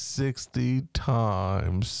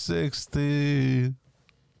 times 60.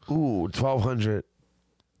 Ooh, 1,200.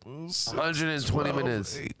 120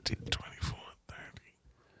 minutes. 18, 24, 30.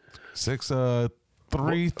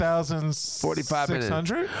 45 minutes.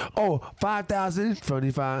 3,600? Oh, 5,000,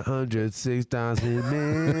 4,500, 6,000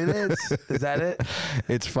 minutes. Is that it?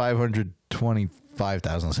 It's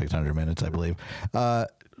 525,600 minutes, I believe.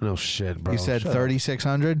 No shit, bro. You said Shut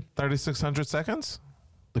 3,600? 3,600 seconds?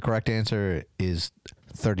 The correct answer is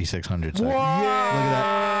 3,600 seconds. What?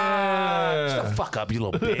 Yeah. Shut the fuck up, you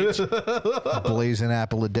little bitch. Blazing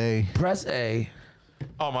apple a day. Press A.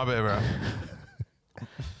 Oh, my bad, bro.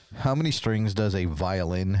 How many strings does a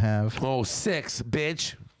violin have? Oh, 6,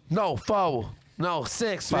 bitch. No, 4. No,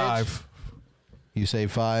 6, bitch. 5. You say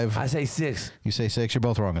 5. I say 6. You say 6. You're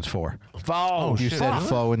both wrong. It's 4. 4. You shit. said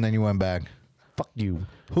foe and then you went back. Fuck you.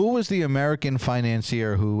 Who was the American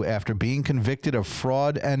financier who, after being convicted of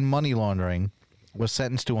fraud and money laundering, was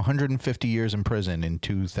sentenced to 150 years in prison in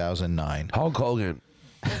 2009? Hulk Hogan.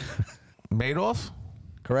 Madoff?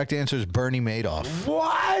 Correct answer is Bernie Madoff.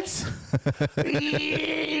 What?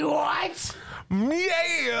 What?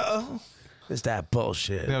 Yeah. It's that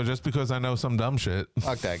bullshit. Yo, just because I know some dumb shit.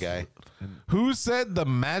 Fuck that guy. Who said the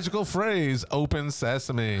magical phrase "Open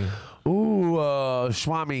Sesame"? Ooh,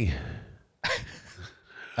 Swami. I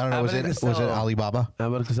don't know. Was Abbott it and Costello. Alibaba?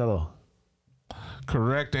 Abbott Costello.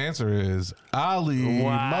 Correct answer is Ali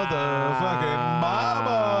motherfucking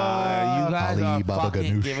Baba. You guys Ali are Baba fucking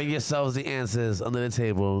Ganoush. giving yourselves the answers under the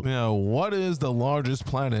table. You know, what is the largest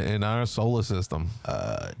planet in our solar system?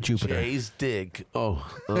 Jupiter. Jay's dick. Oh.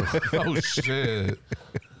 Oh shit.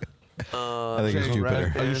 I think it's Jay,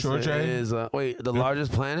 Jupiter. Are you sure, Jay? Is, wait, the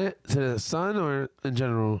largest planet to the sun or in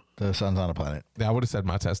general? The sun's on a planet. Yeah, I would have said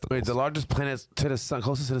my testicles. Wait, the largest planet to the sun,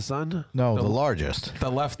 closest to the sun? No, the largest. the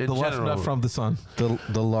left in general. left from the sun. The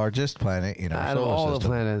largest planet in our Out of solar all the system.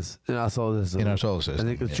 planets in our solar system. In our solar system. I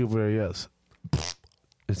think it's yeah. Jupiter, yes.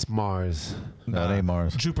 It's Mars. No, it ain't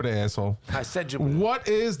Mars. Jupiter asshole. I said Jupiter. What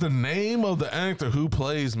is the name of the actor who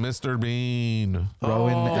plays Mr. Bean?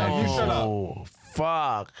 Rowan you shut up. Oh,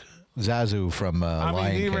 fuck. Zazu from I mean,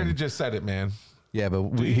 Lion he King. already just said it, man. Yeah, but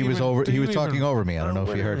you he was even- over. do He you was talking even- over me. I don't know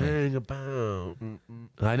if you heard me. Hang about.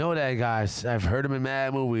 I know that guy. I've heard him in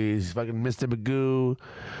mad movies. Fucking Mr. Magoo.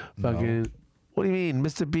 Fucking. What do you mean?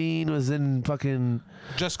 Mr. Bean was in fucking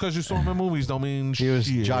Just because you saw him in movies don't mean He was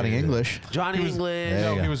shit. Johnny English. Johnny There English. you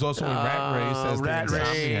No, go. he was also in Rat Race as Rat the Race.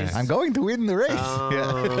 insomniac. I'm going to win the race.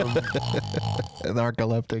 Um, The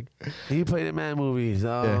narcoleptic. he played in mad movies.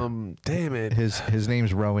 Damn it. His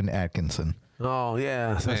name's Rowan Atkinson. Oh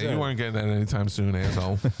yeah. So Man, you weren't getting that anytime soon,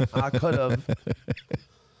 asshole. I could have.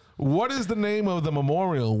 What is the name of the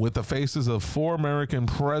memorial with the faces of 4 American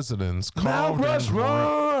presidents Mount carved in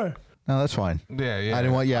Rushmore. No, that's fine. Yeah, yeah. I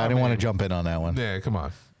didn't want to mean, jump in on that one. Yeah, come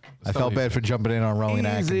on. I felt bad for jumping in on Rowan Easy.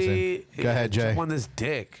 Atkinson. Go ahead, Jay. Jump on this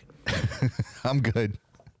dick. I'm good.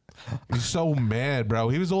 He's so mad, bro.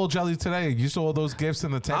 He was all jelly today. You saw those gifts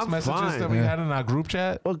in the text I'm messages fine. that we had in our group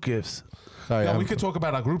chat? What gifts? Sorry, Yeah, I'm- we could talk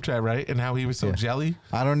about our group chat, right? And how he was so jelly.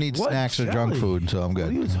 I don't need What snacks or junk jelly? food, so I'm What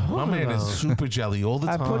are you good. talking My man about? is super jelly all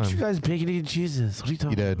the I time. put you guys bacon and cheeses. What are you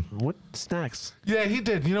talking You did. about? What snacks? Yeah, he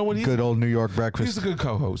did. You know what? He's Good old New York He's breakfast. a good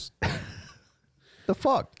co-host. The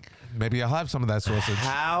fuck? Maybe I'll have some of that sausage.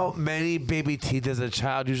 How many baby teeth does a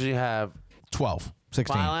child usually have? 12.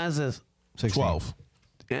 16. Final answers. 16. 12.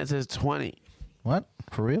 The answer is 20. What?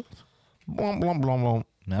 For real? Blum, blum, blum, blum.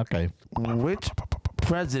 Okay. Which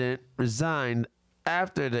president resigned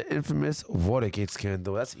after the infamous Watergate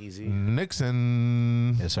scandal? That's easy.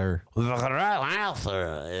 Nixon. Yes, sir. The right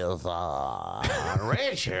answer is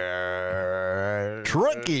Richard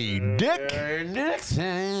Trucky dick.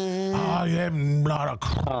 Nixon. I am not a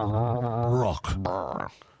crook.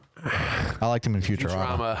 I liked him in Futurama.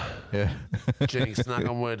 Drama. Yeah. Jinx, knock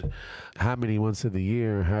on wood. How many months of the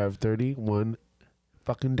year have 31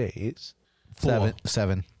 fucking days?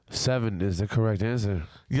 7. 7 is the correct answer.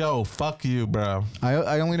 Yo, fuck you, bro.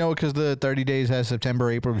 I only know it because the 30 days has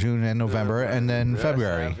September, April, June, and November, and then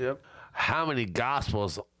February. Yep. How many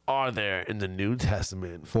gospels are there in the New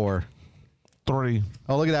Testament? 4. 3.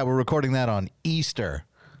 Oh, look at that. We're recording that on Easter.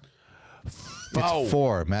 Oh. It's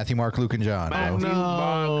 4. Matthew, Mark, Luke, and John. Matthew, bro.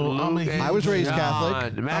 Mark, I'm a Luke, and I was raised John.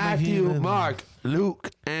 Catholic. Matthew, heathen. Mark, Luke,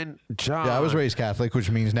 and John. Yeah, I was raised Catholic, which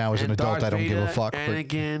means now as an And adult Darth I don't give a Vader, fuck. But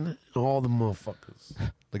Anakin, all the motherfuckers.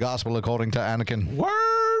 the gospel according to Anakin.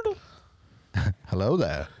 Word. Hello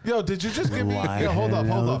there. Yo, did you just give me? Why, Yo, hold up.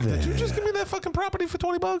 hello Did you there. just give me that fucking property for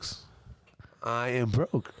 $20? I am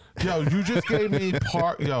broke. Yo, you just gave me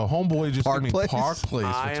park. Yo, homeboy just Park gave me Place? Park Place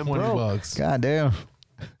I for am $20. God damn.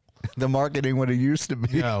 The marketing what it used to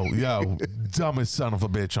be. Yo, dumbest son of a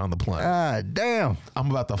bitch on the planet. God damn.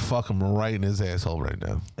 I'm about to fuck him right in his asshole right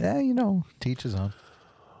now. Yeah, you know, teach his own.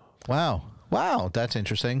 Wow. Wow, that's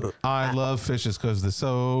interesting. I love fishes because they're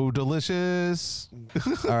so delicious.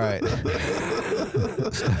 All right.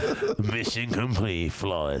 Mission complete.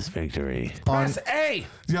 Flawless victory. On, Press A.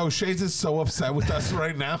 Yo, Shades is so upset with us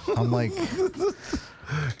right now. I'm like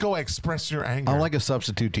Go express your anger. I'm like a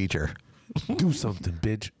substitute teacher. Do something,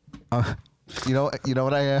 bitch. You know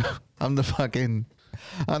what I am? I'm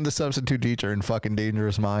the substitute teacher in fucking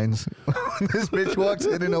Dangerous Minds. This bitch walks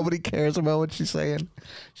in and nobody cares about what she's saying.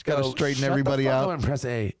 She's got to straighten everybody out. And press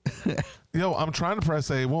A. Yo, I'm trying to press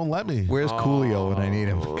A. It won't let me. Where's Coolio when I need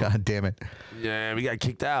him? God damn it. Yeah, we got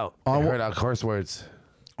kicked out. Oh, I heard our curse words.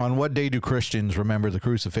 On what day do Christians remember the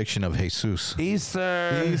crucifixion of Jesus?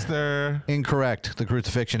 Easter. Easter. Incorrect. The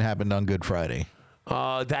crucifixion happened on Good Friday.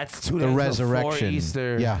 That's 2 The days resurrection. before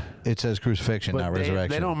Easter. Yeah, it says crucifixion, But not they, resurrection.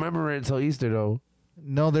 they don't remember it until Easter, though.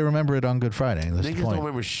 No, they remember it on Good Friday. That's the Niggas don't point.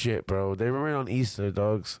 remember shit, bro. They remember it on Easter,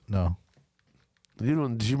 dogs. No. You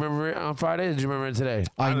don't? Did you remember it on Friday? Or did you remember it today?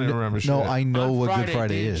 I didn't kn- remember No, shit. I know On what Good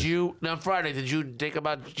Friday did is. On Friday, did you think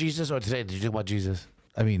about Jesus, or today did you think about Jesus?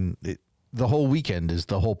 I mean, the whole weekend is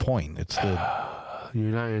the whole point. It's the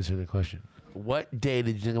You're not answering the question. What day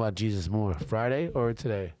did you think about Jesus more, Friday or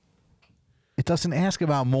today? it doesn't ask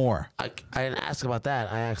about more. I didn't ask about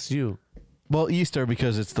that. I asked you. Well, Easter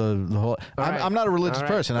because it's the whole. All right. I'm not a religious All right.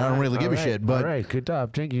 person. I don't All really right. give a All shit. right. But all right, good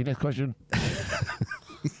job. Thank you. Next question.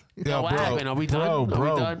 Yo, what happened? Are we done? Bro, Are we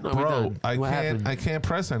bro, done? Are we bro. done? I What can't. happened? I can't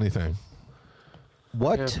press anything.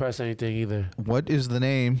 what? I can't press anything either. What is the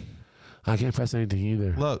name? I can't press anything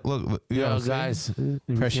either. Look. Yo, see? guys,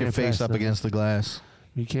 we Press your can't face press up nothing. against the glass.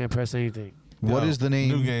 You can't press anything. What Yo, is the New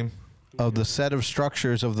name game. of the set of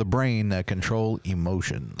structures of the brain that control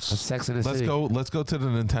emotions? Sex in the Let's City. go. Let's go to the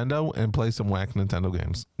Nintendo and play some whack Nintendo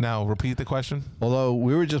games. Now, repeat the question. Although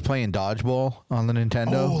we were just playing dodgeball on the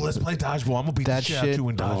Nintendo. Oh, let's play dodgeball. I'm gonna beat That the shit out shit- you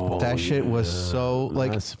in dodgeball. That shit was so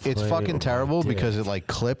like Let's it's play fucking with terrible my because it like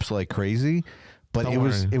clips like crazy, but Don't it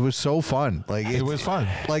was worry. so fun. Like It was fun.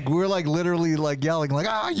 Like we were like literally like yelling like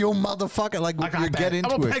you motherfucker like I got you that. get I'm into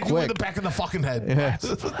gonna it peg you in the quick. back of the fucking head. Yeah.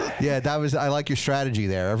 Yeah, that was I like your strategy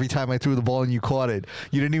there. Every time I threw the ball and you caught it,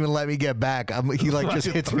 you didn't even let me get back. He like just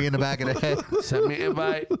hits me in the back of the head. Send me an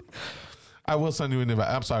invite. I will send you an invite.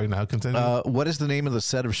 I'm sorry. Now continue. What is the name of the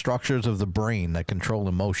set of structures of the brain that control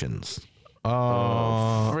emotions?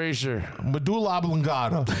 Frasier. Medulla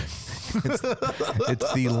oblongata.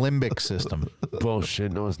 It's the limbic system.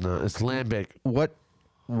 Bullshit. No, it's not. It's lambic.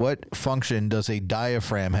 What function does a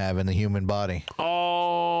diaphragm have in the human body?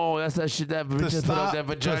 Oh, that's that shit that To just put up stop, that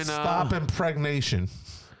vagina. to stop impregnation.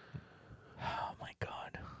 Oh my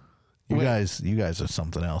god. Wait. You guys are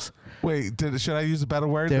something else. Wait, should I use a better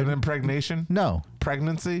word than impregnation? No.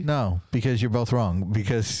 Pregnancy? No, because you're both wrong.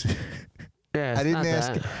 Because Yeah, I didn't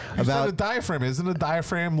ask You said a about. diaphragm. Isn't a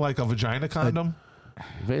diaphragm like a vagina condom?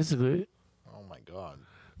 Basically. Oh my god.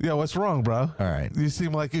 Yeah, what's wrong, bro? All right. You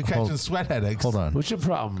seem like you're catching sweat headaches. Hold on. What's your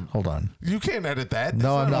problem? Hold on. You can't edit that.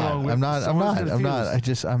 No, I'm There's nothing not. wrong with- I'm not. I'm not.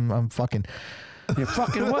 confused. I'm fucking. You're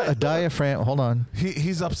fucking A what? diaphragm. Hold on.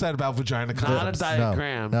 He's upset about vagina Not a condoms.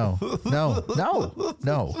 diagram. No.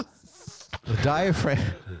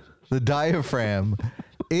 The diaphragm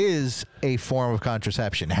is a form of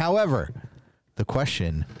contraception. However, the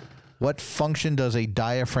question, what function does a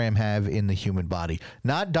diaphragm have in the human body?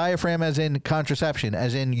 Not diaphragm as in contraception,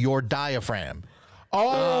 as in your diaphragm.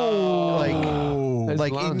 Oh,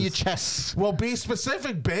 Like in lungs. your chest. well, be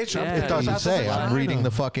specific, bitch. Yeah, It doesn't that's say. a I'm vagina. reading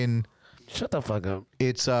the fucking. Shut the fuck up.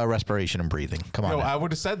 It's respiration and breathing. Come on. Yo, now. I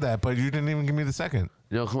would have said that, but you didn't even give me the second.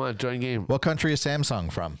 Yo, come on, join game. What country is Samsung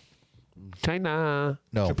from? China,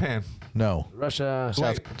 No. Japan. No. Russia,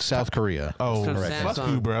 South Korea. Oh, Some fuck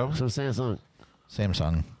Samsung. you, bro. Some Samsung.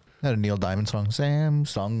 Samsung. That a Neil Diamond song.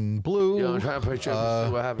 Samsung Blue. Yo, I'm trying to picture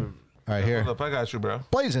see what happened. All right, here. Hold up, I got you, bro.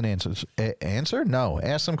 Blazing answers. Answer? No.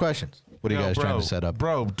 Ask some questions. What are you Yo, guys bro, trying to set up?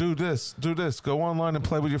 Bro, do this. Go online and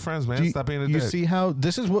play with your friends, man. Do Stop being a you dick. see how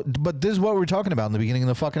this is but this is what we're talking about in the beginning of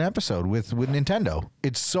the fucking episode with Nintendo.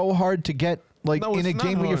 It's so hard to get like No, in a it's not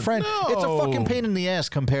game with your hard. friend. It's a No. fucking pain in the ass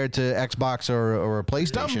compared to Xbox or a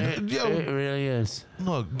PlayStation. Yo, It really is.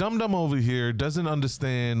 look, Dum over here doesn't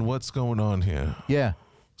understand what's going on here. Yeah.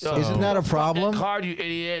 Isn't that a problem? That card, you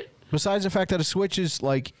idiot. Besides the fact that a Switch is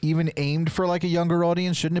like even aimed for like a younger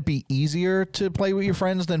audience, shouldn't it be easier to play with your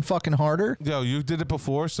friends than fucking harder? Yo, you did it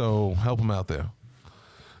before, so help him out there.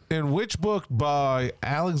 In which book by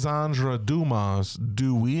Alexandre Dumas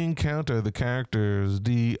do we encounter the characters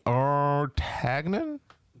D'Artagnan?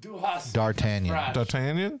 D'Artagnan.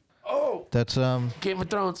 D'Artagnan? Oh, That's Game of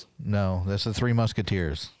Thrones. no, that's the Three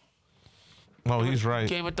Musketeers. Oh, he's right.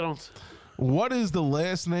 Game of Thrones. What is the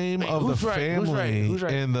last name of the who's right? Who's right? family Who's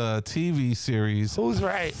right? in the TV series Who's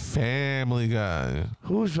right? Family Guy?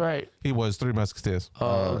 Who's right? He was Three Musketeers.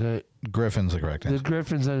 Oh, okay. Griffin's the correct The answer.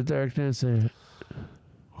 Griffins are the direct answer.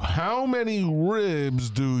 How many ribs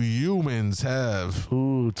do humans have?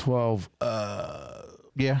 Ooh, 12.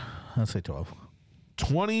 Yeah, I'd say 12.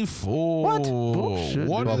 24. What? Bullshit.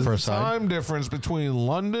 What 12 is per the side. time difference between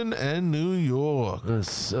London and New York?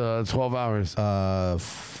 That's 12 hours.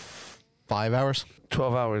 5 hours?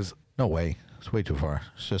 12 hours. No way. It's way too far.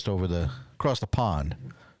 It's just across the pond.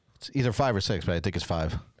 It's either 5 or 6, but I think it's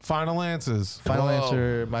 5. Final answers. Final Whoa.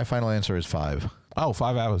 answer. My final answer is 5. Oh,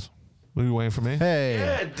 5 hours. Were you waiting for me? Hey,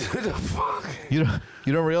 Yeah, dude, the fuck? you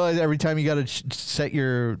don't realize every time you got to set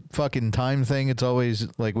your fucking time thing, it's always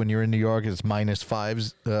like when you're in New York, it's minus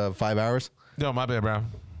 5 hours. Yo, my bad, bro.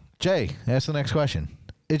 Jay, ask the next question.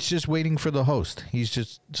 It's just waiting for the host. He's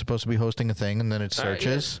just supposed to be hosting a thing, and then it All right,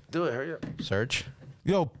 searches. yeah. Do it. Hurry up. Search.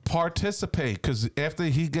 Yo, participate, because after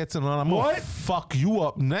he gets it on, I'm going What? to fuck you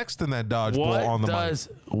up next in that dodgeball on the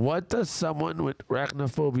mic. What does someone with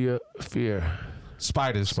arachnophobia fear?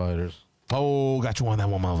 Spiders. Oh, got you on that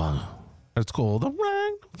one, motherfucker. It's called The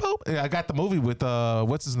Arachnophobia. Yeah, I got the movie with,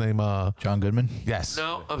 what's his name? John Goodman. Yes.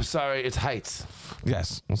 No, I'm sorry. It's heights.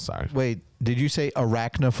 Yes. I'm sorry. Wait, did you say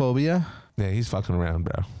arachnophobia? Yeah, he's fucking around,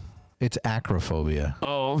 bro. It's acrophobia.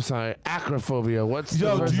 Oh, I'm sorry. Acrophobia. What's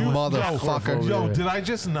Yo, the first do you, one? motherfucker. Yo, did I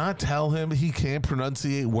just not tell him he can't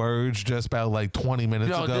pronunciate words just about like 20 minutes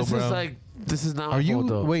Yo, ago, this bro? is like this is not my Are you fault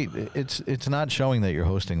though. wait? It's not showing that you're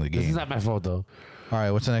hosting the This is game. not my fault though. All right,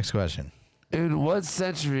 what's the next question? In what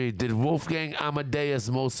century did Wolfgang Amadeus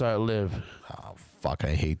Mozart live? Oh fuck,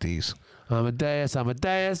 I hate these.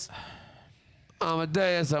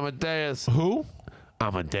 Amadeus. Who?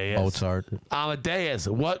 Amadeus. Mozart. Amadeus.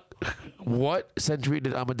 What century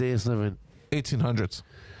did Amadeus live in? 1800s.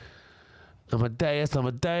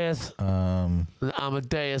 Amadeus. Um,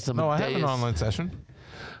 No, I have an online session.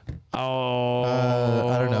 Oh,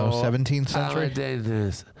 I don't know, 17th century?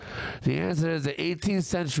 Amadeus. The answer is the 18th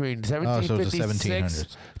century, Oh, so it's the 1756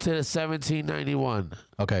 1700s. to the 1791.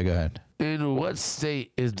 Okay, go ahead. In what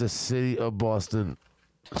state is the city of Boston?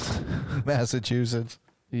 Massachusetts.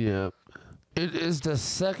 Yeah. It is the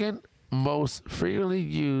second most frequently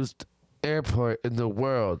used airport in the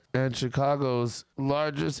world and Chicago's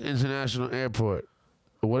largest international airport.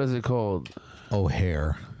 What is it called?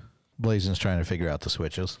 O'Hare. Blazen's trying to figure out the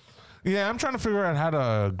switches. Yeah, I'm trying to figure out how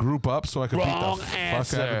to group up so I can beat Wrong the fuck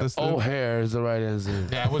answer. out of this thing. O'Hare is the right answer.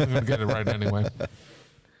 Yeah, I wasn't gonna get it right anyway.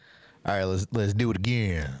 All right, let's do it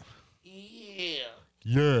again.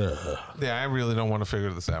 Yeah. Yeah, I really don't want to figure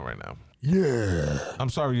this out right now. Yeah. I'm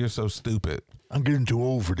sorry you're so stupid. I'm getting too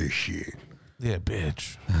old for this shit. Yeah,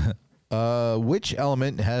 bitch. Which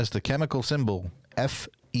element has the chemical symbol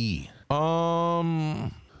Fe?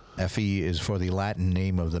 Fe is for the Latin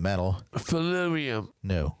name of the metal. Fillerium.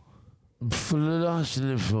 No.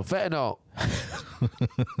 Fentanyl.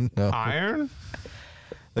 Iron?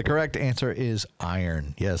 The correct answer is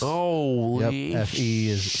iron. Yes. Holy Yep, Fe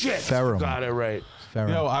is shit. ferrum. Got it right.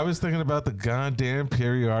 Ferrum. Yo, I was thinking about the goddamn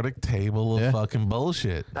periodic table of Yeah. fucking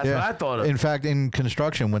bullshit. That's what I thought of. In fact, in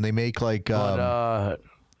construction, when they make like, But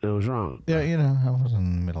it was wrong. yeah, you know, I was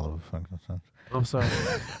in the middle of fucking stuff. I'm sorry.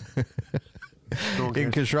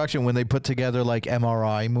 In construction, when they put together like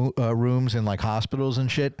MRI rooms in like hospitals and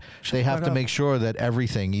shit, they have to make sure that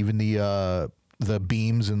everything, even the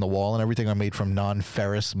beams in the wall and everything, are made from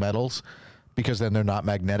non-ferrous metals, because then they're not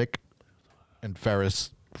magnetic, and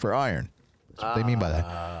ferrous for iron. That's what they mean by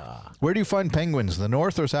that. Where do you find penguins, the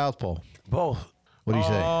North or South Pole? Both. What do you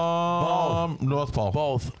say? North Pole.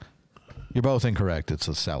 Both. You're both incorrect. It's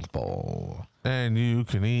the South Pole. And you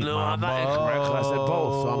can eat No, my I'm not incorrect. I said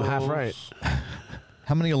both, so I'm half right.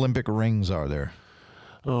 How many Olympic rings are there?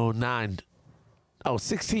 Oh, 9. Oh,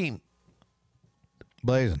 16.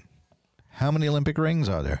 Blazing. How many Olympic rings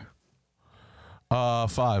are there?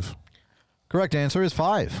 5. Correct answer is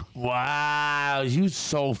 5. Wow, you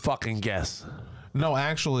so fucking guess. No,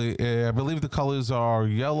 actually, I believe the colors are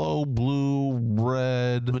yellow, blue,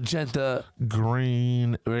 red, Magenta,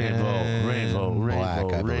 green, rainbow, and rainbow, black,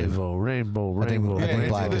 I rainbow, believe. rainbow, rainbow, I think rainbow.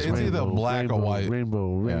 black is it's either black or white.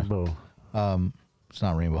 Rainbow, rainbow. It's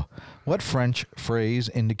not rainbow. What French phrase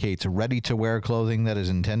indicates ready-to-wear clothing that is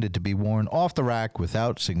intended to be worn off the rack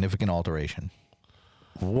without significant alteration?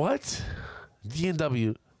 What?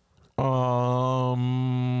 D&W.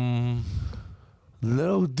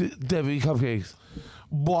 Little Debbie cupcakes.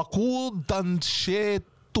 Beaucoup d'enchères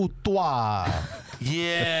toi.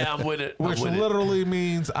 Yeah, I'm with it. I'm Which with literally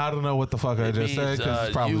means, I don't know what the fuck I it. just said, because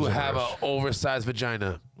it's probably you have an gibberish. oversized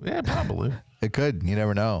vagina. Yeah, probably. It could. You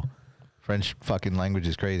never know. French fucking language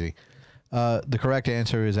is crazy. The correct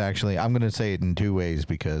answer is actually, I'm going to say it in 2 ways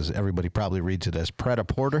because everybody probably reads it as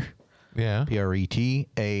pret-a-porter. Yeah.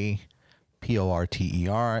 P-R-E-T-A-P-O-R-T-E-R.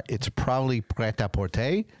 It's probably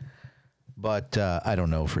pret-a-porter, but I don't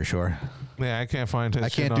know for sure. Yeah, I can't find his I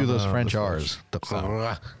can't shit do on, those French the R's.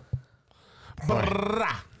 So.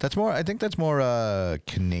 That's more. I think that's more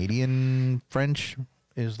Canadian French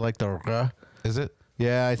is like the r. Is it?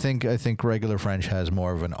 Yeah, I think regular French has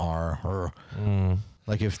more of an R.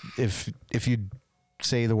 Like if you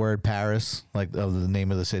say the word Paris, like of the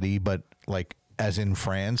name of the city, but like as in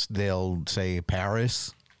France, they'll say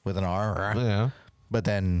Paris with an R. Yeah. But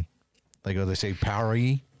then they say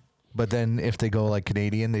Paris. But then if they go like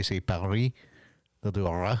Canadian, they say Paris. They'll do a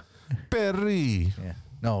R. Perry. Yeah.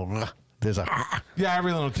 No, r. There's a. Yeah, I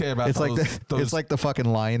really don't care about It's those. like those it's like the fucking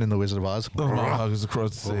lion in the Wizard of Oz. those motherfuckers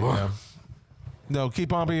across the sea. Yeah. No,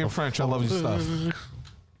 keep on being French. I love your stuff.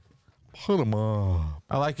 Put 'em up.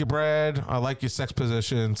 I like your bread. I like your sex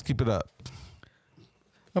positions. Keep it up.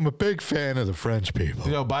 I'm a big fan of the French people.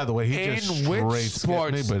 Yo, by the way, he just In straight which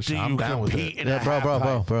skipped me, sports but do I'm you down with compete it. in Yeah, a half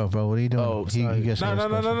pipe? bro, what are you doing? Oh, sorry. He gets No, the no,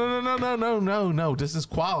 next no, question. no. This is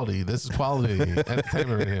quality. This is quality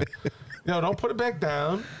entertainment right here. Yo, don't put it back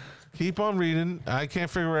down. Keep on reading. I can't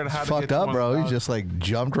figure out how It's to fucked get up, to bro. $1. He just like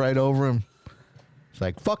jumped right over him. It's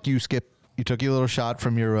like, fuck you, Skip. You took your little shot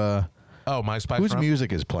from your Oh, my spike. whose from?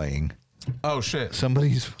 music is playing? Oh shit.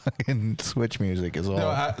 Somebody's fucking Switch music is all.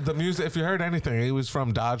 No, the music. If you heard anything, it was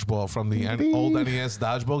from Dodgeball, from the old NES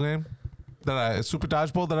Dodgeball game. Super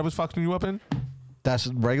Dodgeball that I was fucking you up in. That's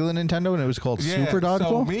regular Nintendo, and it was called Super Dodgeball.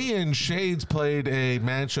 So me and Shades played a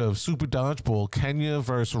match of Super Dodgeball, Kenya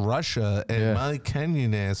versus Russia, and my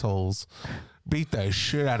Kenyan assholes beat the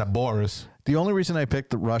shit out of Boris. The only reason I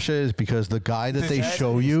picked Russia is because the guy that they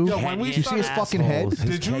show you, Yo, when we you see his fucking head?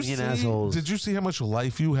 Did you Kenyan assholes. Did you see how much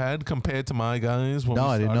life you had compared to my guys? When No, we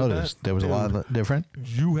I didn't started notice. that? There was a Dude, lot different.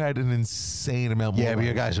 You had an insane amount more. Yeah, but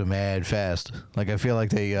your life. guys are mad fast. Like I feel like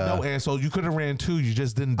they. No, asshole. You could have ran too. You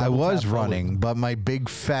just didn't. I double was tap forward. running, but my big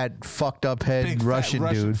fat fucked up head Big fat Russian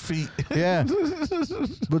dude. feet. Yeah,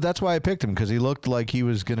 but that's why I picked him because he looked like he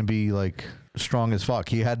was gonna be like strong as fuck.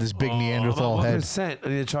 He had this big Neanderthal I'm head. 100%. I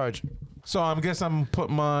need to charge. So I guess I'm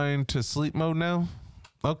putting mine to sleep mode now.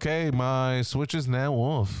 Okay, my switch is now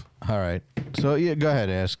off. All right. So yeah, go ahead.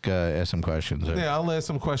 Ask some questions. Yeah, I'll ask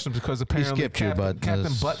some questions because apparently skipped you, but Captain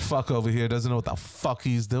this- Buttfuck over here doesn't know what the fuck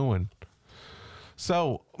he's doing.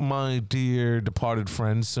 So, my dear departed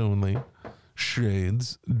friend Soonly,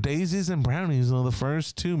 Shades, Daisies and Brownies are the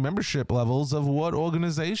first 2 membership levels of what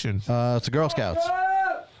organization? It's the Girl Scouts.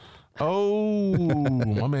 Oh,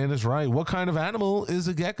 my man is right. What kind of animal is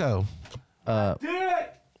a gecko?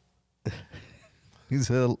 He's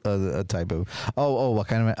a type of. What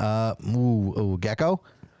kind of? Gecko.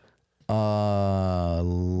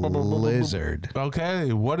 Lizard.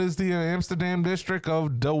 Okay, what is the Amsterdam district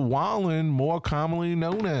of De Wallen more commonly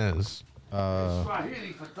known as?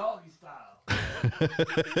 Swahili for doggy style.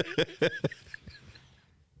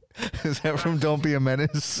 Is that from Don't Be a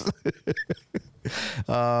Menace?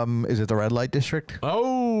 Is it the red light district?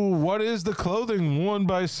 Oh, what is the clothing worn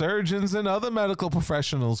by surgeons and other medical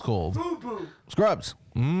professionals called? Scrubs.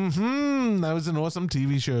 That was an awesome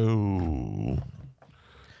TV show.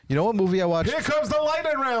 You know what movie I watched? Here comes the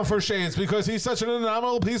lightning round for Shades because he's such an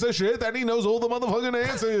anomalous piece of shit that he knows all the motherfucking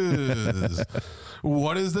answers.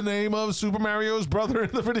 What is the name of Super Mario's brother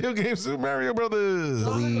in the video game Super Mario Brothers?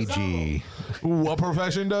 Luigi. What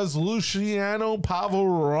profession does Luciano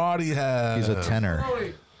Pavarotti have? He's a tenor.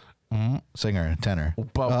 Singer, tenor.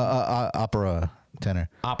 Opera tenor.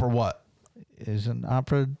 Opera what? Is an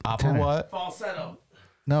opera Opera tenor. what? Falsetto.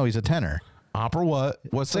 No, he's a tenor. Opera what?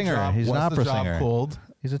 What's Singer. the job? He's an What's opera the job singer. called?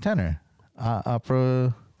 He's a tenor.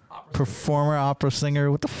 Opera performer, opera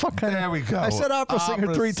singer. What the fuck? There we go. I said opera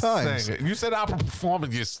singer 3 times. Singer. You said opera performer,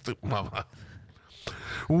 you stupid mother.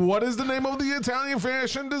 What is the name of the Italian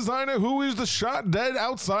fashion designer who is shot dead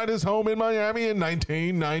outside his home in Miami in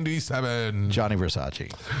 1997? Johnny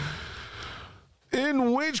Versace.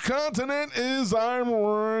 In which continent is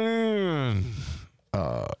Iran?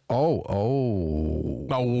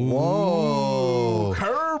 Whoa.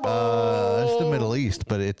 Curveball. That's the Middle East,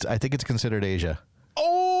 but I think it's considered Asia.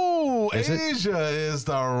 Oh, Is it? Asia is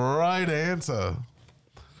the right answer.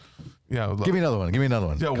 Yeah, Give me another one.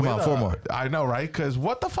 Come on, 4 more. I know, right? Because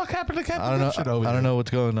what the fuck happened to Captain I don't know. Dipshit over I don't here? know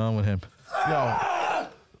what's going on with him.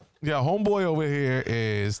 Yo, homeboy over here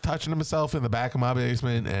is touching himself in the back of my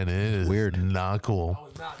basement, and it is Weird. not cool.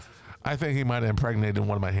 I think he might have impregnated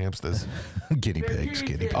one of my hamsters. Guinea pigs.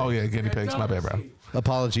 Oh yeah, guinea pigs. My bad, bro.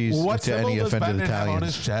 Apologies What to symbol any does offended Batman have on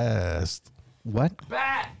his Italians. chest? What?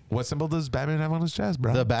 What symbol does Batman have on his chest,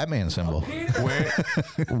 bro? The Batman symbol.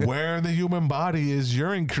 Where in the human body is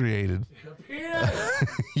urine created?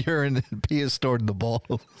 Urine pee is stored in the balls.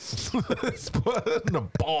 It's put in the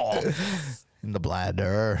ball. In the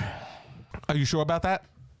bladder. Are you sure about that?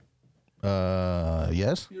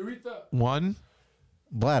 Yes. 1,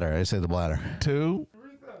 Bladder. I say the bladder. 2,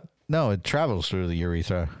 No, it travels through the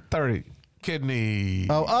urethra. 3. Kidney.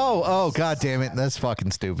 Oh, god damn it. That's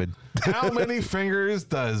fucking stupid. How many fingers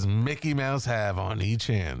does Mickey Mouse have on each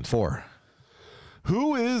hand? 4.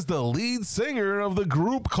 Who is the lead singer of the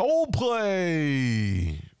group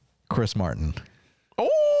Coldplay? Chris Martin.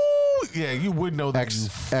 Oh, yeah, you would know that.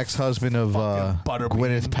 Ex-husband of fucking butterbean.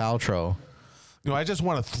 Gwyneth Paltrow. I just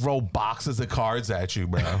want to throw boxes of cards at you,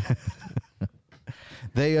 bro.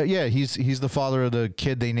 He's the father of the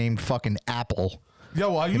kid they named fucking Apple.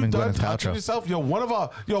 Yo, are you Him and done Gwyneth touching Paltrow. yourself?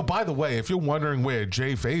 Yo, by the way, if you're wondering where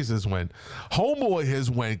Jay Phases went, homeboy has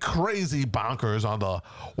went crazy bonkers on the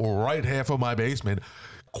right half of my basement,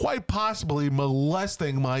 quite possibly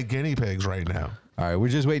molesting my guinea pigs right now. All right, we're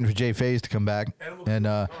just waiting for Jay Faze to come back, and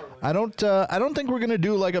I don't think we're gonna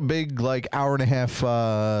do like a big hour and a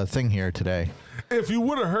half thing here today. If you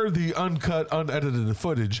would have heard the uncut, unedited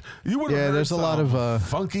footage, you would have heard there's a lot of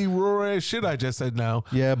funky, raw ass shit I just said now.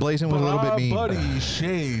 Yeah, Blazing was But a little bit our mean. buddy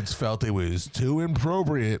Shades felt it was too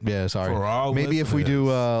inappropriate. Yeah, sorry. For our Maybe if we do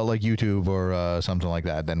listeners. like YouTube or something like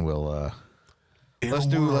that, then we'll. In let's a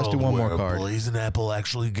do world one more where card. Blazing Apple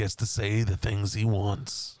actually gets to say the things he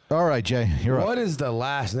wants. All right, Jay, you're up. What is the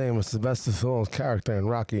last name of Sylvester Stallone's character in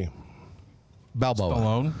Rocky? Balboa.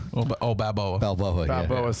 Stallone? Balboa. Balboa. Yeah.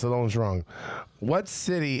 Balboa, Stallone's wrong. What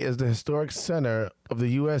city is the historic center of the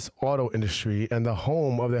U.S. auto industry and the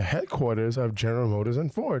home of the headquarters of General Motors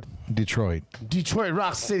and Ford? Detroit. Detroit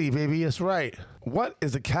Rock City, baby. That's right. What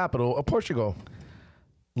is the capital of Portugal?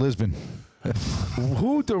 Lisbon.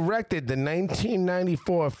 Who directed the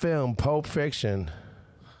 1994 film Pulp Fiction?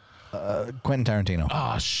 Quentin Tarantino.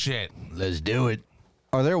 Oh, shit. Let's do it.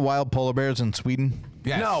 Are there wild polar bears in Sweden?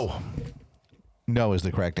 Yes. No. No is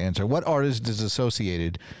the correct answer. What artist is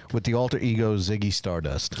associated with the alter ego Ziggy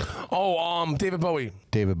Stardust? Oh, David Bowie.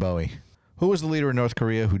 David Bowie. Who was the leader in North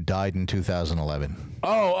Korea who died in 2011?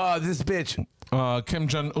 Oh, this bitch. Kim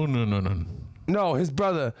Jong-un. No, his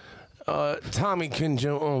brother, Tommy Kim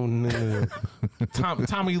Jong-un.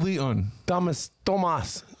 Tommy Leon. Thomas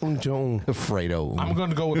Kim Jong-un. Fredo. I'm going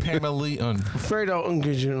to go with Pamela Leon. Fredo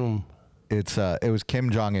Kim Jong-un. It was Kim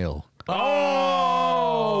Jong Il,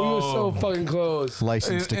 Oh, you were so fucking close.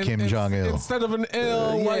 licensed to Kim Jong Il. Instead of an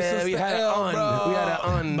L, Yeah, license we to had L, an bro. un. We had an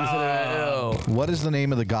un instead of an L. What is the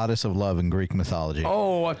name of the goddess of love in Greek mythology?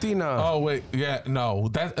 Oh, Athena. Oh wait, yeah, no.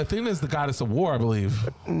 That Athena is the goddess of war, I believe.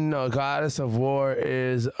 No, goddess of war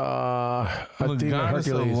is The Athena goddess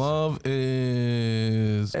Hercules. of love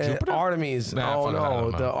is And Jupiter. Artemis. Nah, Oh fuck it, I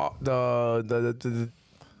no, don't the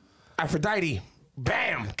Aphrodite.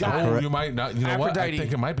 Bam. Got Oh, it. you might not. You know what? I Aphrodite.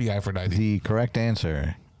 think it might be Aphrodite. The correct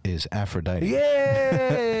answer is Aphrodite.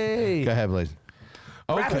 Yay! Go ahead, Blaze.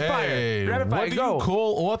 Rapid Okay. fire. Rapid fire, What do go. you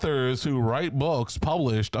call authors who write books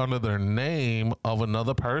published under their name of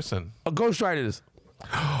another person? Ghostwriters.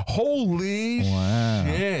 Holy Wow.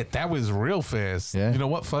 shit. That was real fast. Yeah. You know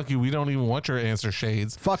what? Fuck you. We don't even want your answer,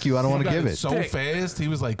 Shades. Fuck you. I don't want to Got give it. so Dick. fast. He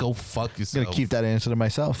was like, go fuck I'm yourself. gonna keep that answer to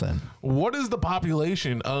myself then. What is the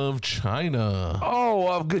population of China? Oh,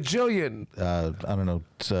 a gajillion. I don't know.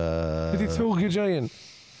 It's 52 gajillion.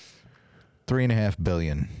 3.5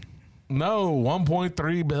 billion. No,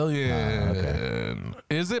 1.3 billion.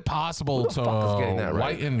 Is it possible to fuck is getting that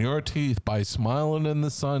right? whiten your teeth by smiling in the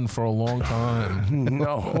sun for a long time?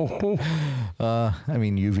 No. I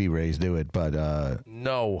mean, UV rays do it, but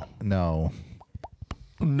No. no.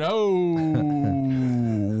 No.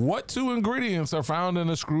 What two ingredients are found in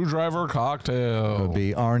a screwdriver cocktail? It would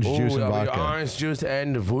be orange juice and that'll be vodka. orange juice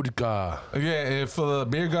and vodka. Yeah, if for the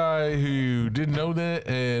beer guy who didn't know that,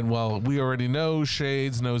 and well, we already know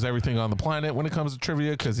Shades knows everything on the planet when it comes to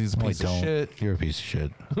trivia because he's a Wait, piece of don't. shit. You're a piece of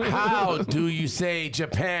shit. How do you say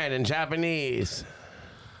Japan in Japanese?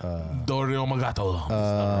 Doriomogato.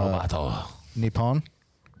 Roboto. Nippon?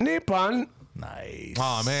 Nippon. Nice.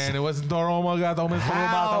 Oh man, it wasn't Doriomogato, Mr.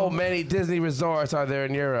 How Roboto. many Disney resorts are there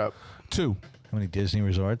in Europe? 2. How many Disney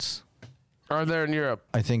resorts? Are there in Europe?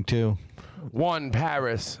 I think 2. 1,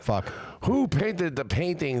 Paris. Fuck. Who painted the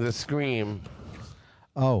painting The Scream?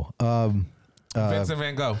 Oh, Vincent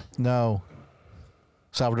Van Gogh. no.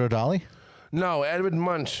 Salvador Dali? No, Edward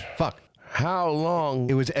Munch. Fuck. How long?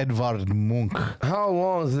 It was Edvard Munch. How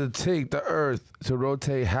long does it take the Earth to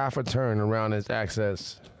rotate half a turn around its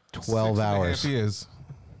axis? 12 hours. 6.5 years.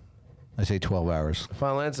 I say 12 hours.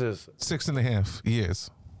 Final answers. 6.5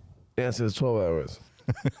 years. The answer is 12 hours.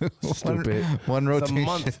 Stupid. One It's rotation. a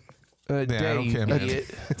month. A I day, don't you care, man.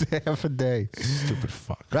 idiot. It's half a day. Stupid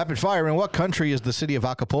fuck. Rapid fire. In what country is the city of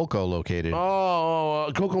Acapulco located?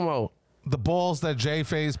 Oh, Kokomo. The balls that Jay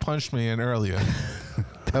Faze punched me in earlier.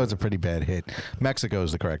 That was a pretty bad hit. Mexico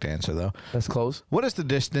is the correct answer, though. That's close. What is the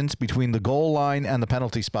distance between the goal line and the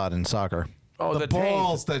penalty spot in soccer? Oh, The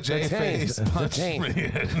balls that Jay Faze punched me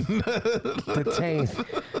in. The taint.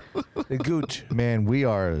 The gooch. Man, we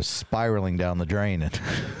are spiraling down the drain at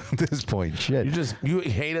this point. Shit. You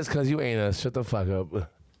hate us because you ain't us. Shut the fuck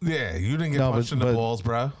up. Yeah, you didn't get No, punched but- in the but- balls,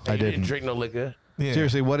 bro. I You didn't. drink no liquor. Yeah.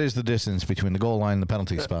 Seriously, what is the distance between the goal line and the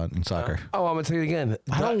penalty spot in soccer? Oh, I'm gonna tell you again.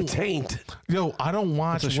 don't- Taint. Yo, I don't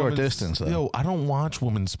watch. It's a short women's- distance, though. Yo, I don't watch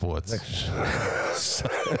women's sports.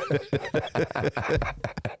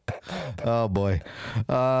 Oh, boy.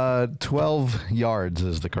 12 yards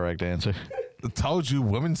is the correct answer. I told you,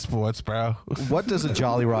 women's sports, bro. What does a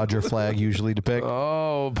Jolly Roger flag usually depict?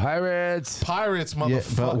 Oh, pirates. Pirates, Yeah,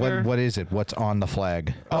 motherfucker. but what is it? What's on the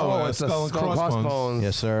flag? Oh, it's a skull and crossbones.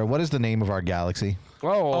 Yes, sir. What is the name of our galaxy?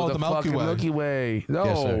 Oh, the the Milky fucking Way. Milky Way. No.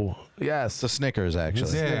 Yes, sir. Yes. It's the Snickers,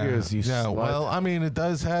 actually. Yeah, Snickers, you yeah. slut. Well, I mean, it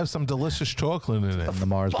does have some delicious chocolate in it. The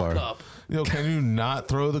Mars bar. Yo, can you not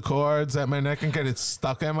throw the cards at my neck and get it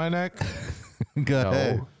stuck at my neck? Go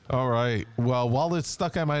ahead. All right. Well, while it's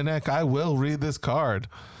stuck at my neck, I will read this card.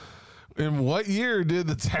 In what year did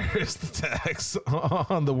the terrorist attacks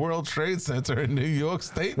on the World Trade Center in New York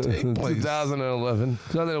State take place? 2011.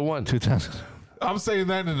 2001. 2000. I'm saying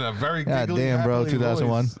that in a very God giggly, damn, bro, happily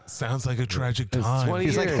 2001. voice. Sounds like a tragic time. 20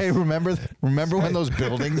 He's like, years. hey, remember when those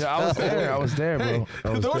buildings? Yeah, I was there. I was there, bro. Hey, I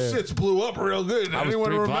was those there. shits blew up real good. I was Anyone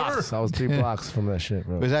 3 remember? blocks. I was 3 blocks from that shit,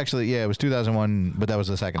 bro. It was actually, it was 2001, but that was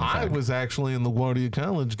the second I attack. was actually in LaGuardia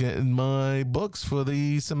College getting my books for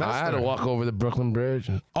the semester. I had to walk over the Brooklyn Bridge.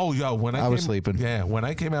 Oh, yo, when I was came- sleeping. Yeah, when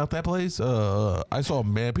I came out that place, I saw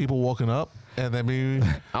mad people walking up, and then me,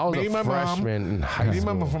 I was me a and my freshman in mom. high Me school.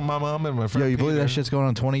 remember from my mom and my friend. Yo, you believe Peter. that shit's going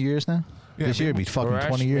on 20 years now? Yeah, this year it'd be fucking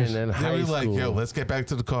 20 years. Freshman in They high were school. like, yo, let's get back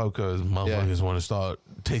to the car because motherfuckers want to start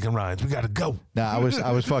taking rides. We gotta go. Nah,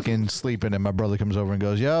 I was fucking sleeping, and my brother comes over and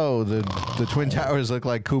goes, "Yo, the Twin Towers look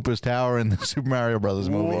like Koopa's Tower in the Super Mario Brothers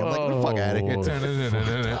movie." I'm like, "Get the fuck out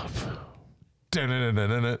of here!"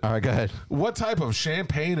 Dun-dun-dun-dun-dun. All right, go ahead. What type of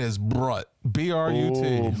champagne is Brut?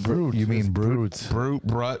 B-R-U-T. Brut. You mean Brut? Brut,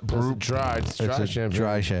 Brut, It's Brut. dry. It's dry It's a champagne.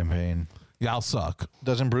 dry champagne. Y'all suck.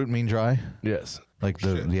 Doesn't brute mean dry? Yes. Like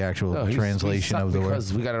the actual No, translation of the word?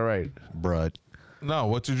 because we got it right. Brut. No,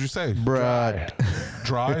 what did you say? Brut.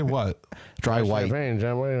 Dry what? Dry white. Champagne,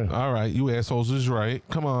 dry white. All right, you assholes is right.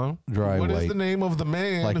 Come on. Dry What is white. the name of the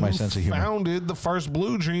man Like who my sense of humor. founded the first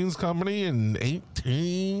blue jeans company in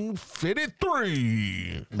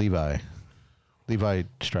 1853? Levi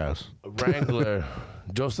Strauss. Wrangler.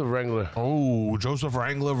 Joseph Wrangler. Oh, Joseph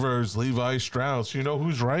Wrangler versus Levi Strauss. You know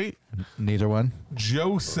who's right? Neither one.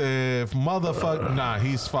 Joseph motherfucker. Nah,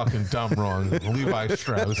 he's fucking dumb wrong. Levi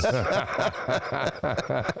Strauss. Stupid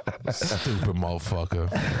motherfucker.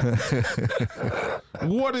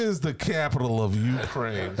 What is the capital of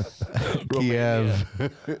Ukraine? Kiev.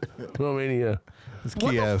 Romania. It's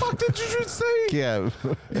What Kiev. the fuck did you just say? Kiev.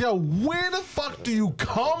 Yo, where the fuck do you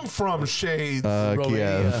come from, Shades?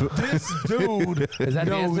 Romania. Kiev. This dude Is that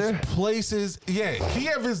the knows answer? places. Yeah,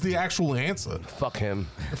 Kiev is the actual answer. Fuck him.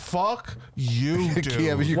 Fuck you, dude.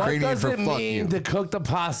 Kiev is What Ukrainian does for it fuck mean you. to cook the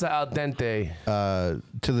pasta al dente?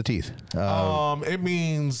 To the teeth. It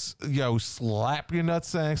means slap your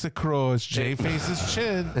nutsacks across Jay Face's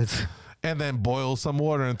chin, It's and then boil some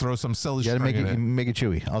water and throw some silly you gotta string in it. make it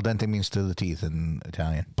chewy. Al dente means to the teeth in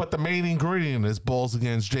Italian. But the main ingredient is balls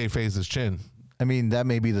against Jay Face's chin. I mean, that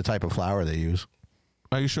may be the type of flour they use.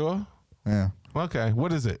 Are you sure? Yeah. Okay,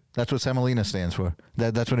 what is it? That's what semolina stands for.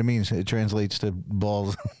 That's what it means. It translates to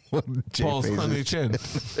balls. Balls on your chin.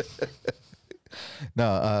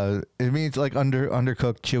 No, it means like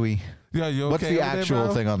undercooked, chewy. Yo, you okay? What's the over there, actual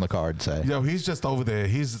bro? thing on the card say? Yo, he's just over there.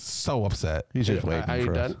 He's so upset. He's just waiting Are you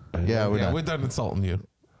for done? us. Yeah, we're done. We're done insulting you.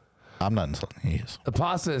 I'm not insulting. He is. The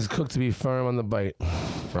pasta is cooked to be firm on the bite.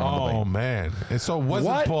 Firm on the Oh bite. man! And so what's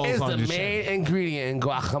What balls is on the your main chin? ingredient in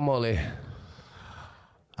guacamole?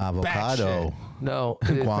 Avocado, No, it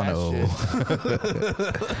is guano,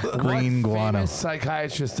 that shit. green What guano. famous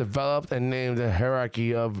psychiatrist developed and named the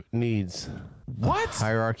hierarchy of needs? What?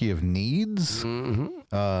 Hierarchy of needs.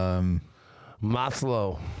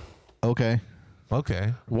 Maslow. Okay.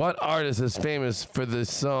 Okay. What artist is famous for the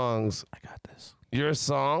songs I got this. Your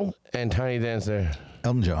Song and Tiny Dancer?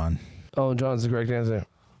 Elton John. Oh, John's the correct answer.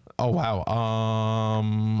 Oh wow.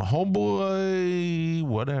 Homeboy,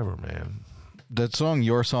 whatever, man. That song,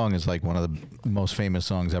 Your Song, is like one of the most famous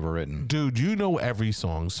songs ever written. Dude, you know every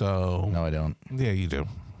song, so No, I don't. yeah, you do.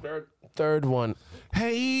 Third one.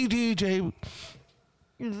 Hey DJ.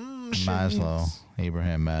 Maslow.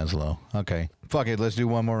 Abraham Maslow. Okay. Fuck it. Let's do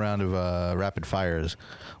one more round of rapid fires.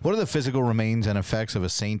 What are the physical remains and effects of a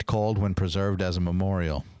saint called when preserved as a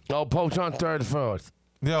memorial? Oh, Pope John third first.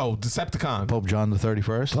 Yo, Decepticon. Pope John the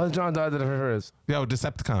 31st? Pope John died the first. Yo,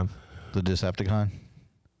 Decepticon. The Decepticon?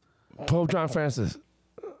 Pope John Francis.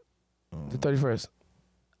 The 31st.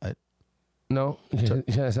 I- No? You can't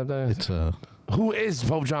accept that? It's a Who is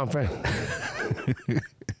Pope John Francis?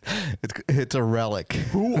 it's a relic.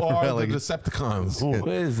 Who are Relic. the Decepticons? Who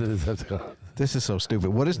is the Decepticon? This is so stupid.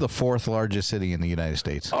 What is the fourth largest city in the United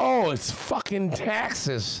States? Oh, it's fucking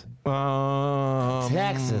Texas.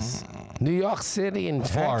 Texas. New York City and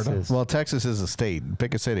Florida. Texas. Well, Texas is a state.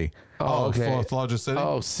 Pick a city. Oh, okay. Fourth largest city.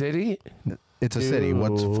 Oh, city? It's a city.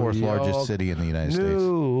 What's the fourth New largest York. city in the United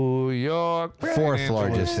New York. States? Fourth Angeles.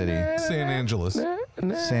 largest city. San Angeles.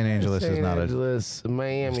 San Angeles is not a. Angeles,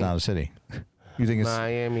 Miami. It's not a city. You think it's?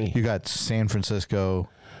 Miami. You got San Francisco,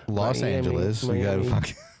 Los Miami, Angeles. You Miami, got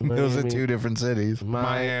fucking. Those are Miami. two different cities.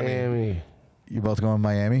 Miami. You both going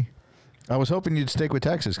Miami? I was hoping you'd stick with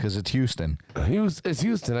Texas because it's Houston. It's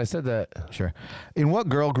Houston. I said that. Sure. In what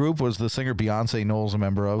girl group was the singer Beyonce Knowles a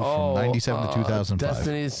member of from 97 to 2005?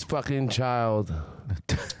 Destiny's fucking Child.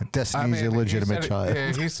 Destiny's illegitimate child.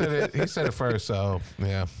 Yeah, he said it. He said it first. So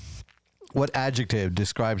yeah. What adjective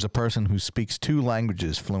describes a person who speaks two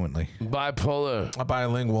languages fluently? Bipolar. A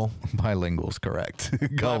bilingual. Bilingual's correct.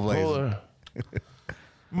 Go Blaze. Bipolar.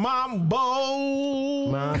 Mambo.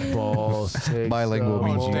 My balls take Bilingual the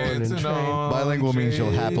means you- morning Dancing train on Bilingual means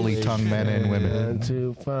you'll happily tongue men and women. 9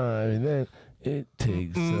 to 5, and then it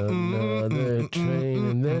takes another train,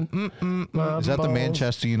 and then my Is that the balls,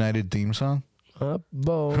 Manchester United theme song my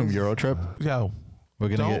balls. from Eurotrip? Yo, We're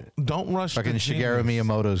gonna get don't rush. fucking the Shigeru genius.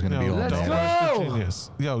 Miyamoto's gonna be Yo, on Let's don't that. go. rush the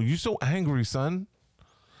genius. Yo, you so angry, son.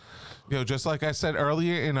 Yo, just like I said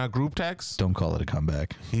earlier in our group text, Don't call it a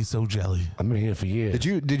comeback. he's so jelly. I've been here for years.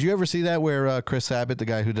 Did you ever see that where Chris Sabat, the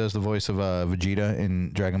guy who does the voice of Vegeta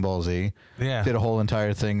in Dragon Ball Z, Yeah. did a whole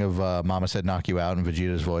entire thing of Mama Said Knock You Out in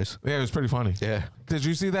Vegeta's voice? Yeah, it was pretty funny. Yeah. Did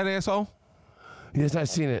you see that asshole? Yes, I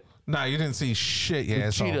seen it. Nah, you didn't see shit, yeah.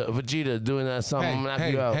 Vegeta doing that song. I'm gonna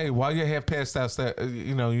knock you out. Hey, while you're half past that,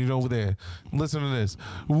 you over there, listen to this.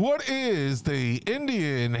 What is the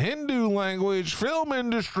Indian Hindu language film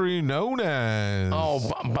industry known as? Oh,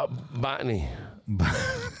 botany.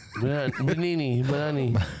 Banini.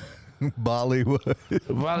 Bollywood.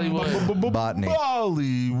 Botany.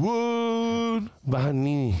 Bollywood.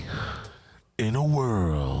 Botany. In a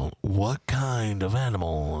world, what kind of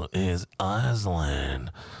animal is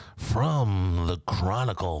Aslan from the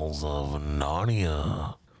Chronicles of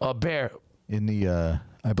Narnia? A bear. In the,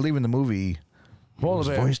 I believe in the movie, he was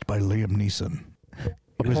voiced by Liam Neeson.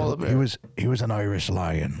 He was an Irish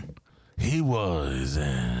lion. He was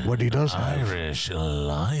an What he does have, Irish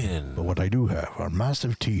lion. but what I do have are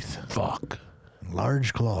massive teeth, Fuck.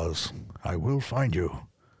 large claws. I will find you,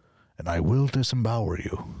 and I will disembowel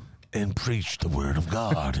you. And preach the word of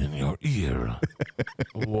God in your ear.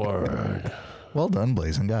 Word. Well done,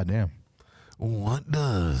 Blazing. Goddamn. What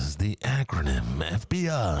does the acronym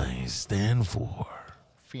FBI stand for?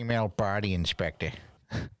 Female body inspector.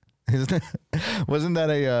 Wasn't that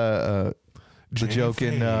the joke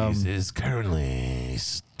in is currently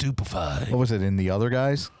stupefied. what was it in The Other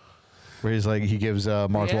Guys, where he's like he gives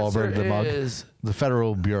Mark Wahlberg the mug, the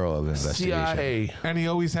Federal Bureau of Investigation. CIA. And he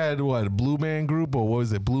always had what, Blue Man Group, or what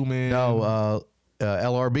was it, Blue Man? No,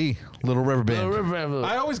 LRB, Little River Band.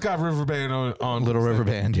 I always got Riverband on Little River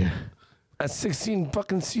Band, yeah. That's 16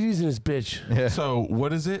 fucking CDs in this bitch. Yeah. So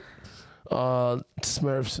what is it?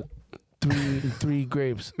 Smurfs. Three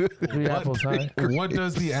grapes. 3 apples high. What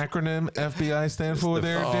does the acronym FBI stand for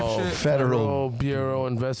there, dipshit? Federal Bureau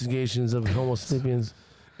Investigations of Homo sapiens.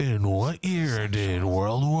 In what year did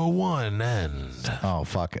World War I end? Oh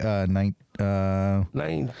fuck.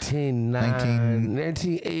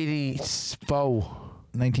 1984.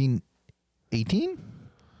 1918.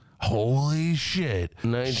 Holy shit.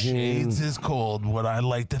 19. Shades is called what I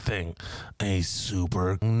like to think a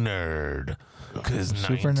super nerd. Because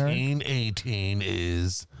Super nerd? 1918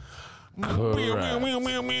 is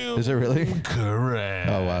Correct. Is it really? correct.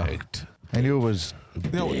 Oh wow. I knew it was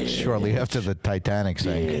shortly after the Titanic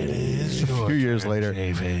sank. It is A few years later.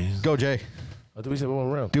 J-Face. Go, Jay. I think we said one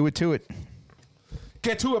round. Do it to it.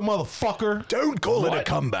 Get to it, motherfucker. Don't call it a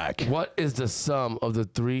comeback. What is the sum of the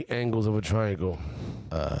 3 angles of a triangle?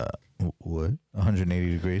 What?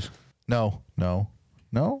 180 degrees? No.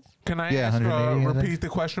 Can I Yeah, ask, 180, I think. repeat the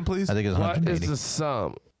question, please? I think it's What 180. is the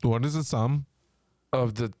sum What is the sum?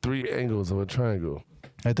 of the 3 angles of a triangle?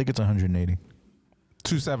 I think it's 180.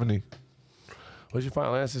 270. What's your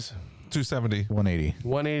final answers? 270. 180.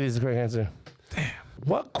 180 is the correct answer. Damn.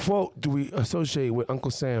 What quote do we associate with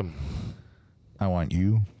Uncle Sam? I want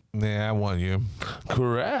you. Yeah, I want you.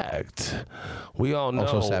 Correct. We all know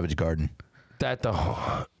Also Savage Garden. that the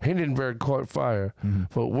Hindenburg caught fire.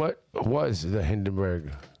 But what was the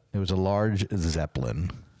Hindenburg? It was a large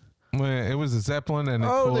Zeppelin. Well, it was a Zeppelin, and it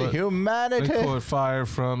caught, humanity. it caught fire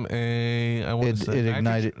from a. I want It to say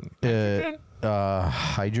ignited nitrogen?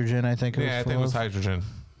 hydrogen, I think it was. Yeah, I think it was hydrogen.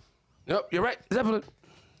 Yep, you're right. Zeppelin.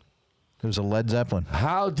 It was a Led Zeppelin.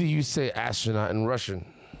 How do you say astronaut in Russian?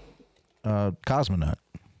 Cosmonaut.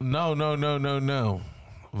 No.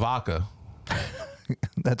 Vodka.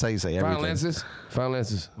 That's how you say everything. Final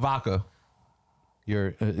answers. Vodka.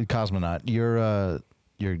 You're cosmonaut.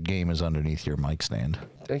 Your game is underneath your mic stand.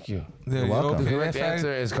 Thank you. Yeah, welcome. The okay, correct Faye?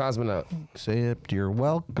 answer is cosmonaut. Except you're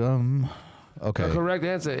welcome. Okay. The correct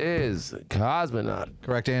answer is cosmonaut.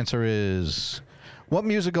 Correct answer is what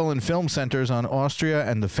musical and film centers on Austria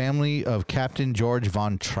and the family of Captain George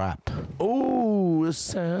von Trapp? Ooh, the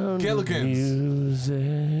sound Gilligan's. of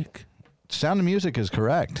music. Sound of Music is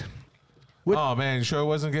correct. Oh man, you sure it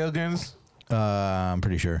wasn't Gilligan's? I'm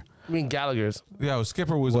pretty sure. I mean Gallagher's. Yeah,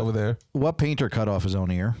 Skipper was over there. What painter cut off his own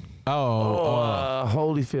ear?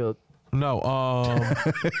 Holyfield. No.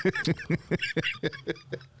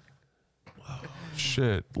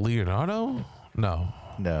 Shit, Leonardo? No.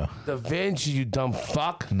 No. Da Vinci, you dumb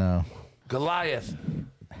fuck. No. Goliath.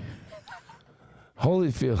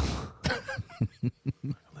 Holyfield.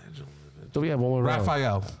 So we have one more round.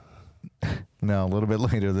 Raphael. No, a little bit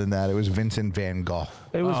later than that. It was Vincent van Gogh.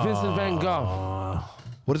 It was Vincent van Gogh.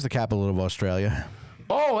 What is the capital of Australia?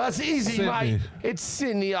 Oh, that's easy, Sydney. mate. It's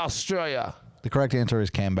Sydney, Australia. The correct answer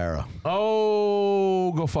is Canberra.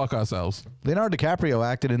 Oh, go fuck ourselves. Leonardo DiCaprio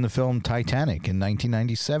acted in the film Titanic in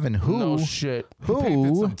 1997. No Who shit. Painted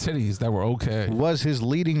who some titties that were okay. was his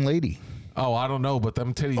leading lady? Oh, I don't know, but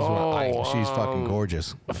them titties Oh, were. She's fucking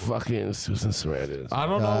gorgeous. Fucking Susan Sarandon. I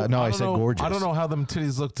don't know. no, I don't said know, gorgeous. I don't know how them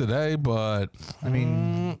titties look today, but I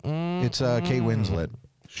mean, it's Kate Winslet.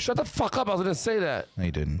 Shut the fuck up. I was going to say that. No,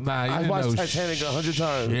 you didn't. Nah, you I didn't watched know Titanic 100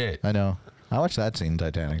 times. Shit. I know. I watched that scene in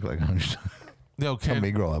Titanic like 100 times. Yo, Help me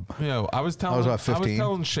grow up. Yo, I was telling about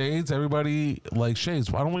 15. Shades, everybody like Shades.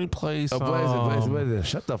 Why don't we play some Blaze.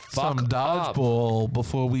 Shut the fuck some up. dodgeball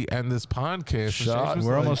before we end this podcast? Shut-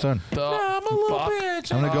 We're almost done. The I'm a little fuck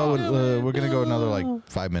bitch. I'm gonna go with. We're gonna go another like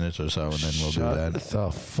 5 minutes or so, and then we'll do Shut that.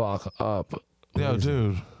 the fuck up. Yo,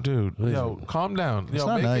 dude. Yo, calm down. Yo,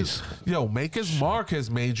 not nice. Maker's Mark has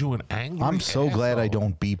made you an angry. I'm so glad I asshole.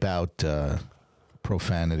 don't beep out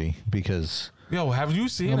profanity because Yo, have you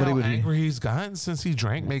seen Nobody how would- angry he's gotten since he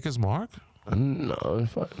drank Maker's Mark? No,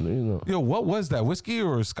 fuck, you know. Yo, what was that? Whiskey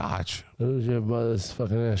or scotch? It was your mother's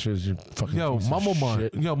fucking ashes, you fucking Yo, piece of Mumble Mark.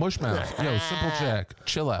 shit. Yo, Mushmouth. Yo, Simple Jack.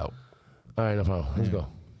 Chill out. All right, no problem. Let's go.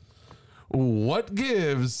 What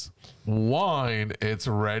gives wine its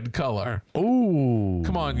red color? Ooh.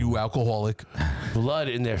 Come on, you alcoholic. Blood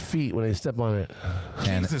in their feet when they step on it.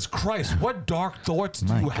 And- Jesus Christ, what dark thoughts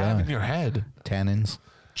do My you have God. in your head? tannins,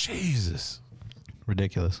 Jesus.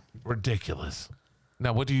 ridiculous. Ridiculous.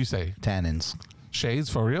 Now, what do you say? Tannins. Shades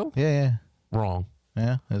for real? Yeah, Wrong.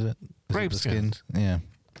 yeah. Is it? Is Grape it the skins. skins? Yeah.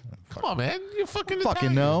 Come on, man. You fucking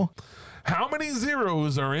Fucking Italian. no. How many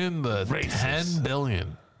zeros are in the 10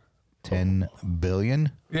 billion? 10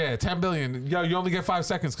 billion. Yeah, 10 billion. Yo, you only get 5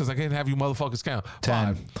 seconds because I can't have you motherfuckers count.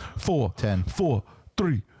 10. 5, 4, 10. 4,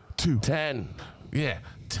 3, 2. 10. Yeah,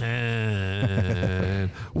 10.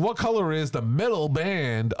 What color is the middle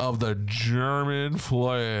band of the German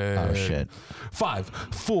flag? Oh shit. 5,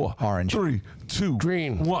 4, Orange. 3, 2,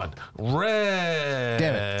 Green. 1. Red.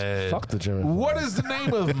 Damn it. Fuck the German. What is the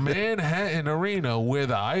name of Manhattan Arena where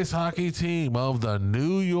the ice hockey team of the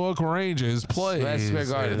New York Rangers plays Madison Square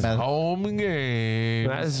Garden. its home game?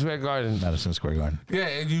 Madison Square Garden. Madison Square Garden. Yeah,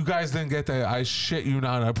 and you guys didn't get that. I shit you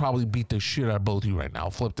not. I'd probably beat the shit out of both of you right now.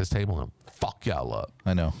 Flip this table and fuck y'all up.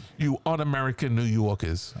 I know. You un-American New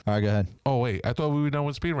Yorkers. All right, go ahead. Oh, wait. I thought we were done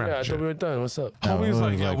with speed round. Yeah, I shit. thought we were done. What's up? No, Homie was it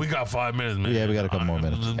like, was yeah, like- we got 5 minutes, man. Yeah, we got a couple more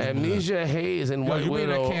minutes. Amnesia Haze and Yo, White you mean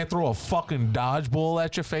Widow. I can't throw a fucking dodgeball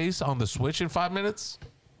at your face on the Switch in 5 minutes?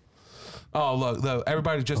 Oh, look,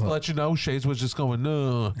 everybody, just to let you know, Shades was just going,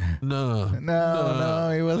 no.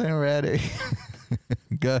 No, he wasn't ready.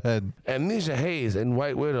 Go ahead. Amnesia Haze and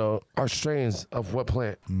White Widow are strains of what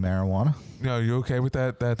plant? Marijuana. Yo, you okay with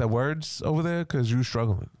that words over there? Because you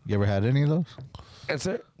struggling. You ever had any of those?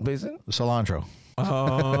 Answer, Basin. Cilantro.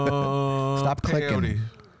 Stop clicking.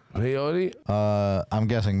 Peyote. I'm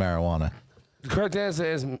guessing marijuana. The correct answer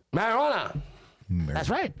is marijuana. That's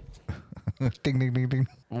right. Ding, ding, ding, ding.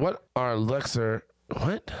 What are Lexer?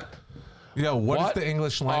 What? Yo, what is the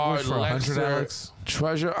English language for 100, Lexer, Alex?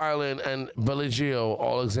 Treasure Island and Bellagio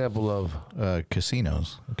all example of?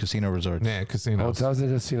 Casinos. Casino resorts. Yeah, casinos. Hotels and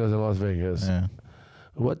casinos in Las Vegas. Yeah.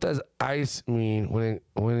 What does ICE mean when it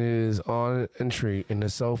is on entry in the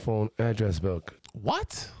cell phone address book?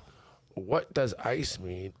 What? What does ICE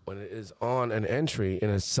mean when it is on an entry in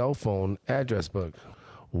a cell phone address book?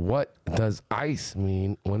 What does ICE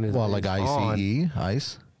mean when it Well, is like ICE,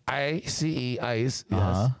 ICE. ICE, ICE, yes,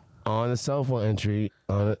 Uh-huh. on a cell phone entry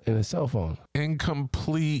in a cell phone.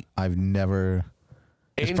 Incomplete. I've never.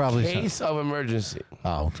 It's In probably case of emergency.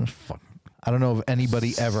 Oh, fuck. I don't know of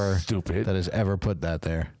anybody ever Stupid. that has ever put that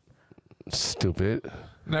there. Stupid.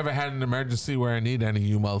 Never had an emergency where I need any of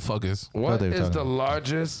you motherfuckers. What they were is talking the about.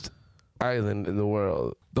 largest island in the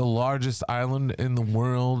world? The largest island in the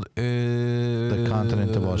world is The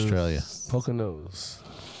continent of Australia. Poconos.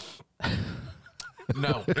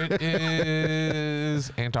 No, it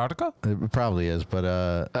is Antarctica. It probably is, but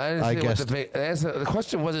I guess The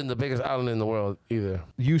question wasn't the biggest island in the world either.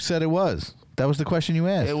 you said it was. That was the question you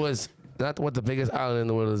asked. It was not what the biggest island in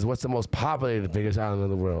the world is. What's the most populated biggest island in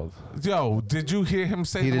the world? Yo, did you hear him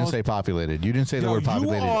say? He the didn't most- say populated. You didn't say the Yo, word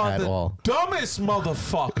populated you are at the all. dumbest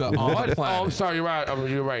motherfucker on the Oh, I'm planet. sorry. You're right.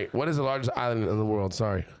 You're right. What is the largest island in the world?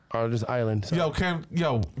 Sorry, largest island. Sorry.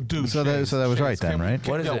 Dude. So that was right then, can we- right?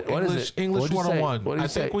 What is yo, it? What is English, it? English What'd you say? 101. What did you I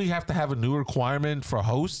think say? we have to have a new requirement for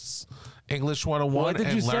hosts. English 101 What did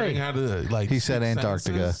and you learning say? how to like. He said speak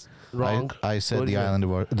Antarctica. sentences. Wrong. I said What the is it? island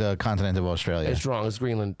of the continent of Australia. It's wrong. It's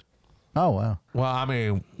Greenland. Oh wow. Well, I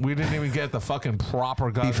mean, we didn't even get the fucking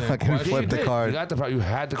proper goddamn fucking question. flipped the You did. card. You got the part. You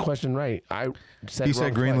had the question right. I said He wrong said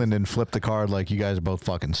twice. Greenland and flipped the card like you guys are both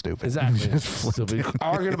fucking stupid. Exactly. Just flipped Stupid. it.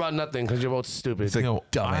 Arguing about nothing because you're both stupid. It's like Yo,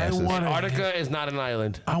 dumbasses. Antarctica is not an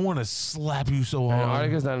island. I want to slap you so hard.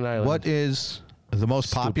 Antarctica is not an island. What is the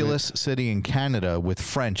most populous city in Canada with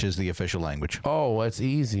French as the official language? Oh, it's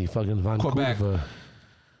easy. Fucking Vancouver. Quebec.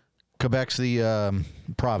 Quebec's the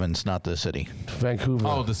province, not the city. Vancouver.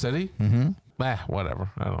 Oh, the city? Mm-hmm. Whatever.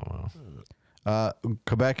 I don't know.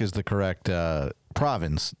 Quebec is the correct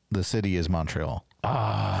province. The city is Montreal.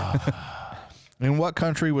 In what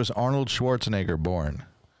country was Arnold Schwarzenegger born?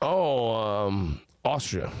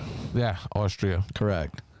 Austria. Yeah, Austria.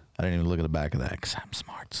 Correct. I didn't even look at the back of that because I'm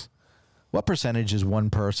smart. What percentage is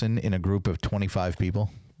one person in a group of 25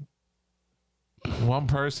 people? One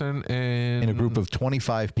person In a group of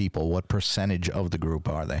 25 people, what percentage of the group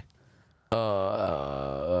are they?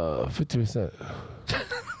 50%.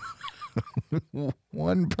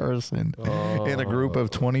 One person in a group of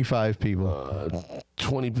 25 people.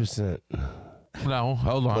 20%. No,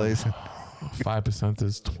 hold on. Please. 5%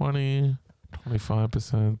 is 20.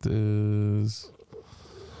 25% is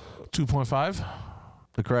 2.5.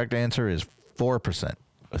 The correct answer is 4%.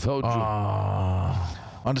 I told you.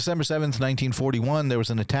 On December 7th, 1941, there was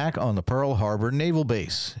an attack on the Pearl Harbor Naval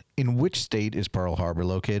Base. In which state is Pearl Harbor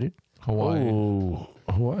located? Hawaii. Oh,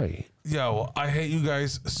 Hawaii. Yo, I hate you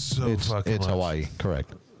guys so fucking It's much. Hawaii,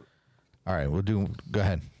 correct. All right, go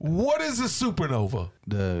ahead. What is a supernova?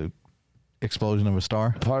 The explosion of a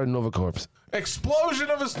star? Part of Nova Corps. Explosion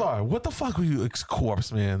of a star. What the fuck were you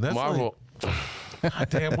corpse, man? That's Marvel. Like,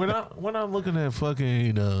 damn, we're not looking at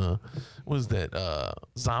fucking what is that?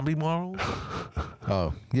 Zombie Marvel?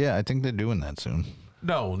 Oh, yeah, I think they're doing that soon.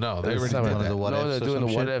 No, they already Some did of one of that. the what no, ifs they're or doing some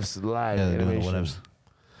the what shit? ifs live. Yeah, they're doing the what animation. ifs.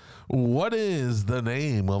 What is the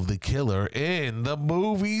name of the killer in the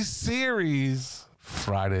movie series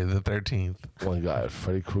Friday the 13th? Oh my God,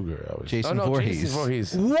 Freddy Krueger. Jason Jason Voorhees.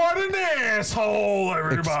 Voorhees. What an asshole,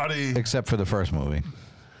 everybody! Except for the first movie.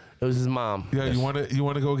 It was his mom. Yeah, you want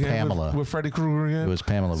to go again Pamela. with Freddy Krueger again? It was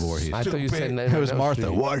Pamela Voorhees. I thought you said Stupid. name. It was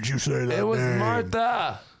Martha. Why'd you say that? It was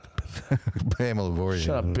Martha. Pamela Voorhees.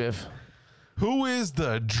 Shut up, Biff. Who is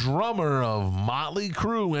the drummer of Motley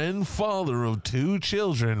Crue and father of 2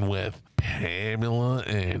 children with Pamela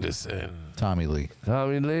Anderson? Tommy Lee.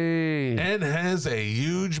 Tommy Lee. And has a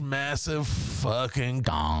huge, massive fucking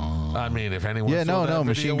gong. I mean, if anyone Yeah, saw that no.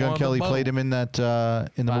 video Machine Gun on Kelly the boat. played him in that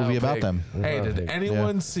in the movie about Biopic. them. Hey, did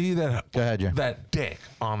anyone see that? Go ahead, yeah. That dick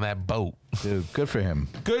on that boat. Dude, good for him.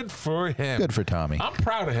 Good for him. Good for Tommy. I'm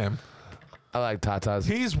proud of him. I like Tatas.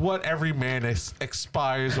 He's what every man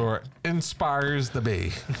aspires or inspires to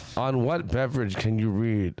be. On what beverage can you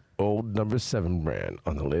read Old Number 7 brand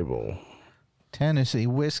on the label? Tennessee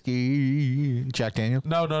whiskey. Jack Daniel.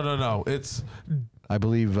 No. It's I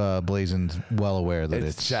believe Blazen's well aware that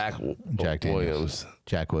It's Jack Jack Daniels. Williams.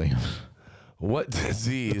 Jack Williams. What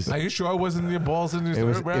disease? Are you sure it wasn't your balls in your It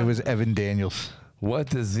was third round? Evan Daniels. What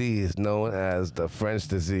disease known as the French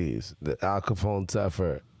disease that Al Capone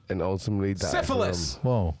suffered and ultimately died syphilis.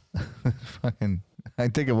 Whoa. Fucking I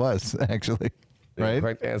think it was actually. from? Right? The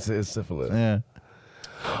correct answer is syphilis. Yeah.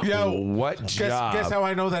 Yo, What job? guess how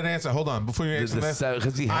I know that answer? Hold on, before you answer that.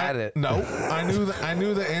 Because he had it. No, I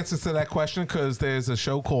knew the answer to that question because there's a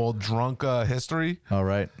show called Drunk History, All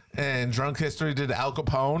right. and Drunk History did Al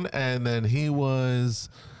Capone, and then he was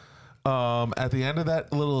at the end of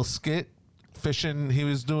that little skit fishing. He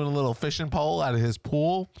was doing a little fishing pole out of his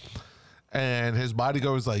pool. And his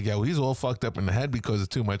bodyguard was like, yo, he's all fucked up in the head because of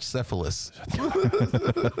too much syphilis.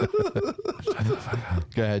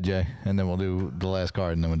 Go ahead, Jay, and then we'll do the last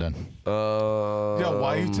card, and then we're done. Yo,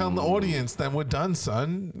 why are you telling the audience? Then we're done,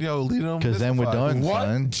 son. Yo, lead them. Because then we're done, What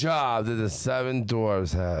son. job did the 7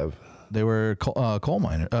 dwarves have? They were coal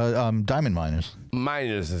miners, diamond miners,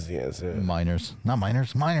 Miners is the answer. not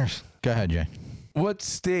miners, miners. Go ahead, Jay. What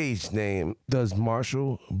stage name does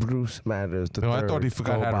Marshall Bruce Mathers III No, I thought he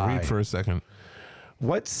forgot go how to by? read for a second.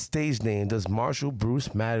 What stage name does Marshall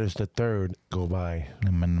Bruce Mathers III go by?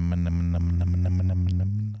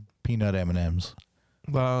 Peanut M&Ms.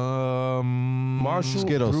 Marshall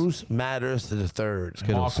Skittles. Bruce Mathers III. Mark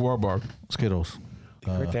Skittles. Wahlberg. Skittles.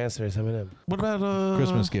 Correct answer is M&M. What about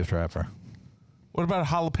Christmas gift wrapper What about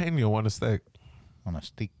jalapeno on a stick? on a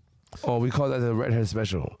stick. Oh, we call that the redhead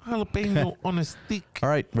special. Jalapeno on a stick. All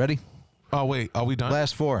right, ready? Oh wait, are we done?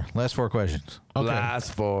 Last four questions. Okay.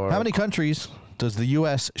 Last for How many countries does the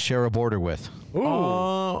U.S. share a border with? 2.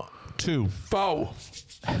 Foe.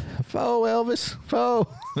 Foe, Elvis. Foe.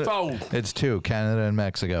 Foe. It's 2, Canada and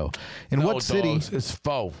Mexico. In No, what city? dogs, it's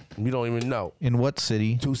foe. You don't even know. In what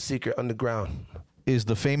city Too secret underground. is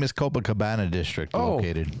the famous Copacabana district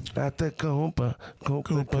located? At the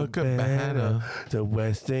Copacabana, the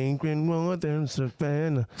West England, Northern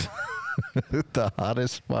Savannah. The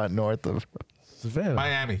hottest spot north of. Savannah.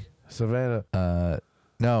 Miami. Savannah.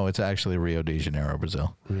 No, it's actually Rio de Janeiro,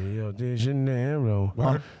 Brazil. Rio de Janeiro.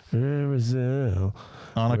 Brazil.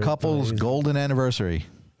 On a Where couple's plays- golden anniversary,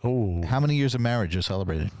 Oh, how many years of marriage are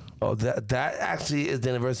celebrated? Oh, that actually is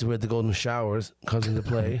the anniversary where the golden showers comes into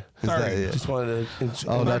play. Is that it? Just wanted to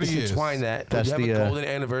that's- intertwine that. that's When you have the, a golden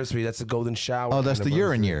anniversary. That's the golden shower. Oh, that's the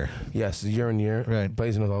year and year. Yes, the year and year. Right.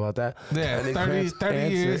 Blazing knows all about that. Yeah, And the 30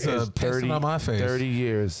 answer years is of pissing on my face. 30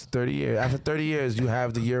 years. 30 years. After 30 years, you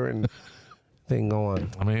have the year and thing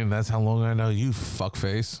going. I mean, that's how long I know you,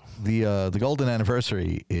 fuckface. The golden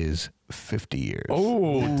anniversary is 50 years.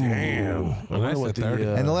 Oh, damn. I wonder that's what the 30.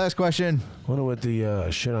 And the last question. wonder what the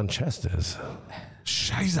shit on chest is.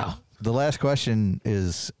 Scheiße. The last question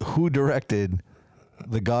is who directed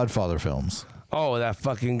the Godfather films? Oh, that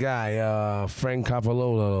fucking guy, Frank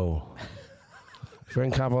Capololo.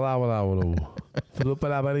 Frank Capololo.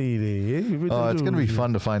 Oh, it's gonna be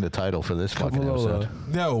fun to find a title for this fucking episode.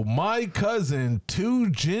 No, my cousin, Tu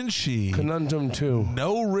Jinshi. Conundrum 2.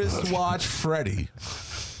 No wristwatch Freddy.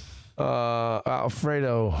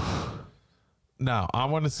 Alfredo. No, I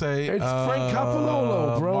want to say It's Frank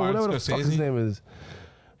Capololo, bro. Martin Whatever the fuck his Scorsese. name is.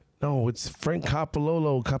 No, it's Frank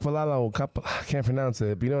Capololo. I can't pronounce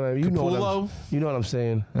it. But you know what I mean? You know what I'm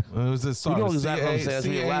saying. It was this song. You know exactly what I'm saying. That's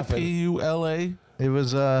why you're laughing. Capula. It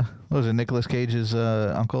was what was it, Nicolas Cage's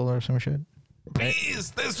uncle or some shit?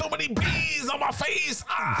 Bees! There's so many bees on my face.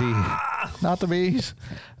 Not the bees.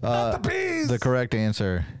 Not the bees. The correct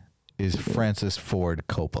answer is Francis Ford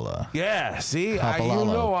Coppola. Yeah, see? You Capolalo.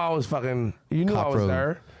 know I was fucking... You knew I was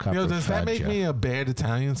there. Yo, does that make me a bad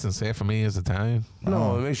Italian since half of me is Italian?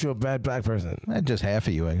 No, it makes you a bad black person. Just half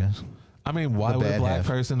of you, I guess. I mean, why The would a bad black half.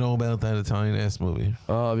 person know about that Italian ass movie?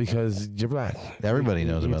 Because you're black. Everybody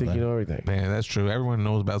knows you about think that. you know everything. Man, that's true. Everyone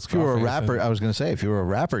knows about If you were a Scarface rapper, and- I was gonna say, if you were a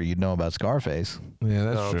rapper, you'd know about Scarface. yeah,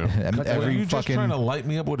 that's No, true. okay. And Cut that Were every you just fucking. trying to light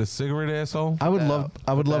me up with a cigarette, asshole? I would love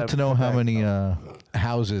that- to know put how that- many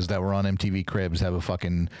houses that were on MTV Cribs have a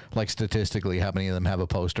fucking, like, statistically, how many of them have a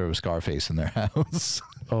poster of Scarface in their house?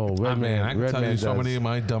 Oh, I mean, I can Red tell Man you so does. many of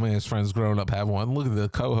my dumbass friends growing up have one. Look at the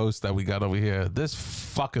co-host that we got over here. This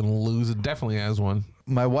fucking loser definitely has one.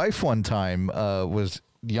 My wife one time was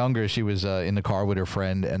younger. She was in the car with her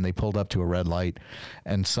friend, and they pulled up to a red light,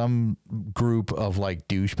 and some group of like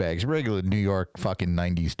douchebags, regular New York fucking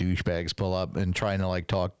 90s douchebags, pull up and trying to like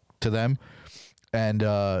talk to them. And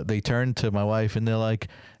they turned to my wife and they're like,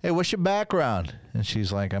 "Hey, what's your background?" And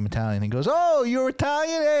she's like, "I'm Italian." He goes, "Oh, you're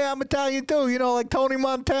Italian? Hey, I'm Italian too. You know, like Tony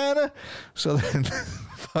Montana." So then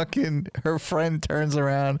fucking her friend turns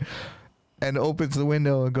around and opens the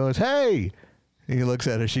window and goes, "Hey." And he looks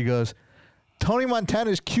at her. She goes, "Tony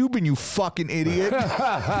Montana's Cuban, you fucking idiot."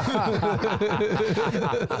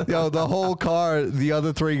 Yo, the whole car, the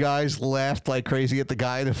other three guys laughed like crazy at the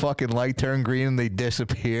guy. The fucking light turned green and they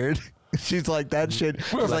disappeared. She's like, that shit.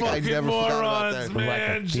 We're Like, I fucking never forgot about morons, that. man.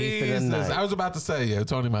 Like a thief in the Jesus. night. I was about to say, yeah,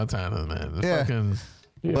 Tony Montana, man. The Yeah. fucking,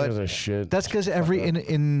 You But know that shit. That's because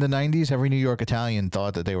in the 90s, every New York Italian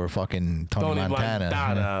thought that they were fucking Tony Montana.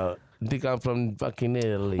 Montana. Think I'm from fucking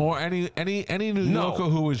Italy. or any New No, Yorker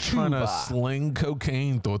who was trying to Cuba. sling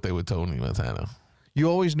cocaine thought they were Tony Montana. You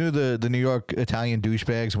always knew the New York Italian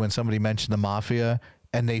douchebags when somebody mentioned the mafia,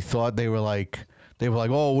 and they thought they were like,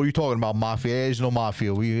 "Oh, what are you talking about, mafia? There's no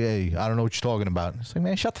mafia. Hey, I don't know what you're talking about." It's like,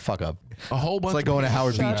 man, shut the fuck up. A whole bunch It's like of going to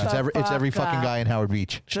Howard Shut Beach. the It's every fuck fucking up. guy in Howard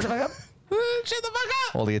Beach. Shut the fuck up. Shut the fuck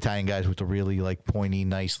up. All the Italian guys with the really like pointy,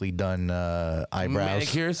 nicely done eyebrows.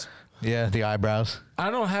 Manicures. Yeah, the eyebrows. I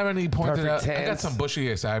don't have any pointed out. Perfect I got hands. some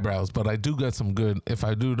bushy ass eyebrows, but I do got some good. If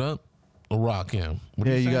I do that, a rock, yeah. What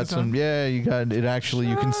Yeah, are you saying, got son? some. Yeah, you got it. Actually,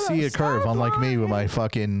 you can see a curve, unlike me with my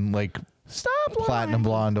fucking like Stop platinum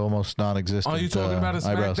blonde, almost non-existent. Are you talking about a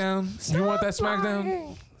eyebrows. SmackDown? You want that SmackDown?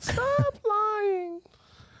 lying. Stop lying.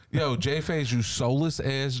 Yo, J-Face, you soulless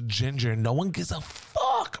ass ginger. No one gives a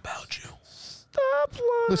fuck about you. Stop lying.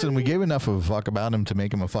 Listen, we gave enough of a fuck about him to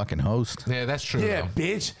make him a fucking host. Yeah, that's true. Yeah, though.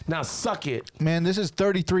 bitch. Now suck it. Man, this is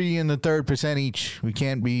 33 and the 3% each. We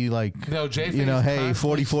can't be like, No, J-Face you know, hey, constantly-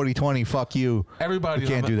 40, 40, 20, fuck you. Everybody We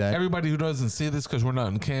can't do that. Everybody who doesn't see this because we're not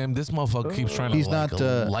in cam, this motherfucker keeps trying to He's like,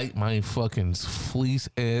 not, light my fucking fleece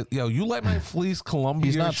ass. Yo, you light my fleece Columbia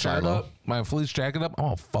He's not shirt Silo. up, my fleece jacket up, I'm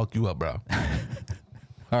gonna fuck you up, bro.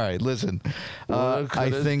 All right, listen. What I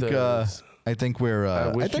could think it does? I think we're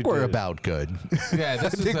wish I think you we're did. about good. Yeah, I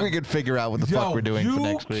this is think a- we could figure out what the Yo, fuck we're doing you for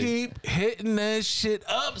next week. keep hitting that shit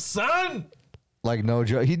up, son. Like no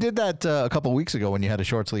joke. He did that a couple weeks ago when you had a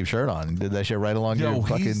short sleeve shirt on. He did that shit right along your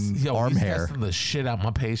fucking arm he's hair. testing the shit out my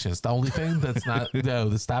patience. The only thing that's not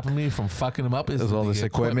that's stopping me from fucking him up is There's all the this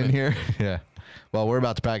equipment here. Yeah. Well, we're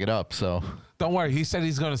about to pack it up, so Don't worry. He said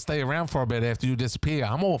he's gonna stay around for a bit after you disappear.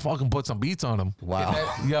 I'm gonna fucking put some beats on him.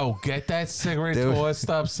 Wow. Get that cigarette Dude. tossed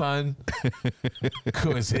up, son.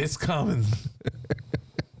 Cause it's coming. What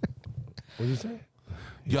did you say?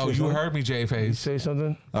 Yo, you heard me, J You Face. say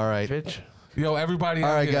something? All right. Bitch. Yo, everybody All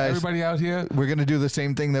out right, here. guys. Everybody out here. We're gonna do the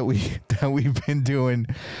same thing that we've been doing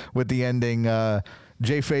with the ending.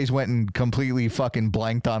 Jay Faze went and completely fucking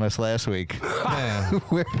blanked on us last week. Man.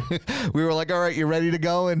 We were like, all right, you ready to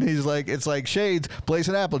go? And he's like, it's like Shades,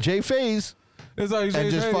 Blazing Apple, Jay Faze. It's like And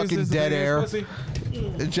just fucking dead air.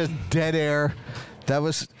 It's just dead air. That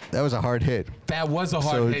was a hard hit. That was a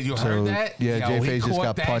hard hit. You heard that? Yeah, Yo, Jay he Faze just caught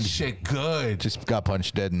got that punched. shit good. Just got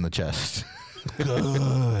punched dead in the chest.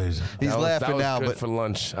 Good. He's laughing that was now, good but for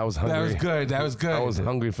lunch. I was hungry. That was good. That was good. I was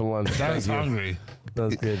hungry for lunch. That was Thank you. hungry. That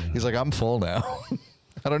was good. he's like, I'm full now.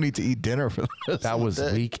 I don't need to eat dinner for this. That was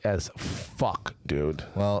weak as fuck, dude.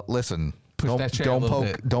 Well, listen. Push that chair a Don't little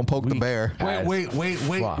poke. bit. Don't poke the bear. Fuck.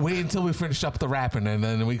 Wait until we finish up the rapping, and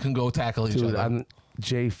then we can go tackle each Dude, other. I'm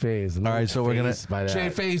Jay Faze. All right, so we're gonna- Jay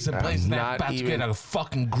Faze and Blaze Snap about to get a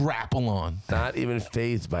fucking grapple on. Not even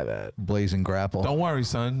phased by that. Blazing grapple. Don't worry,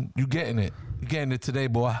 son. You getting it. You getting it today,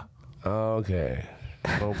 boy. Okay.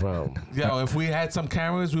 No problem. Yo, if we had some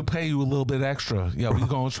cameras, we'd pay you a little bit extra. Yo, we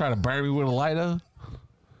gonna try to bury me with a lighter?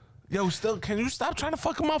 Yo, still, can you stop trying to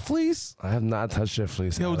fuck in my fleece? I have not touched your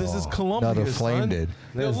fleece. Yo, at this is all. Colombia, No, the flame son. did.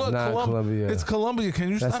 Yo, This is look, not Colombia. It's Colombia. Can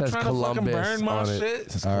you That stop says trying to fucking Columbus burn my on it. shit?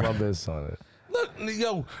 It says All right. Columbus on it. Look,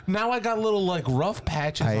 yo, now I got little like rough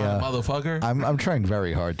patches on it, motherfucker. I'm trying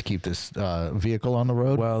very hard to keep this vehicle on the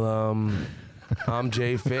road. Well, I'm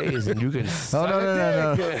Jay Faze, and you can.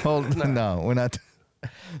 Oh no. Hold, no, we're not.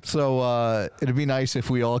 So it'd be nice if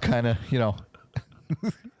we all kind of,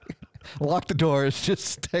 lock the doors, just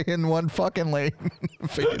stay in one fucking lane,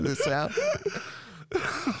 figure this out.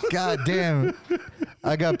 God damn.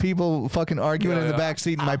 I got people fucking arguing in the back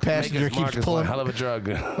seat, and my passenger keeps pulling. Hell of a drug.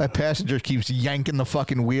 My passenger keeps yanking the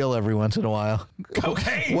fucking wheel every once in a while.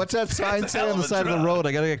 Okay. What's that sign say on the side of the road?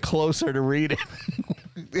 I gotta get closer to read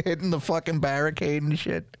it. Hitting the fucking barricade and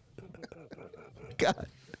shit. God.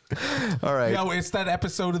 All right. Yo, it's that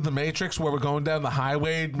episode of The Matrix where we're going down the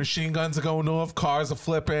highway, machine guns are going off, cars are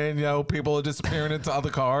flipping, people are disappearing into other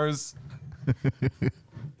cars.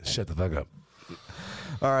 Shut the fuck up.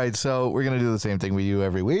 All right, so we're gonna do the same thing we do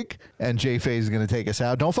every week, and Jay Faze is gonna take us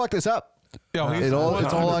out. Don't fuck this up. Yo, It's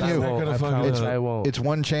all on you. I promise I won't. It's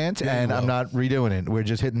one chance, Yeah, and you I'm will. not redoing it. We're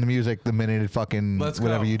just hitting the music the minute it fucking Let's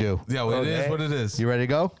whatever go. you do. Yo, it is Okay. what it is. You ready to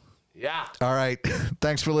go? Yeah. All right.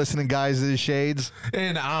 Thanks for listening, guys. This is Shades.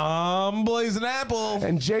 And I'm Blazing Apple.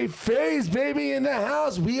 And Jay Faze, baby, in the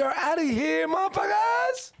house. We are out of here,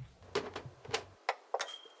 motherfuckers.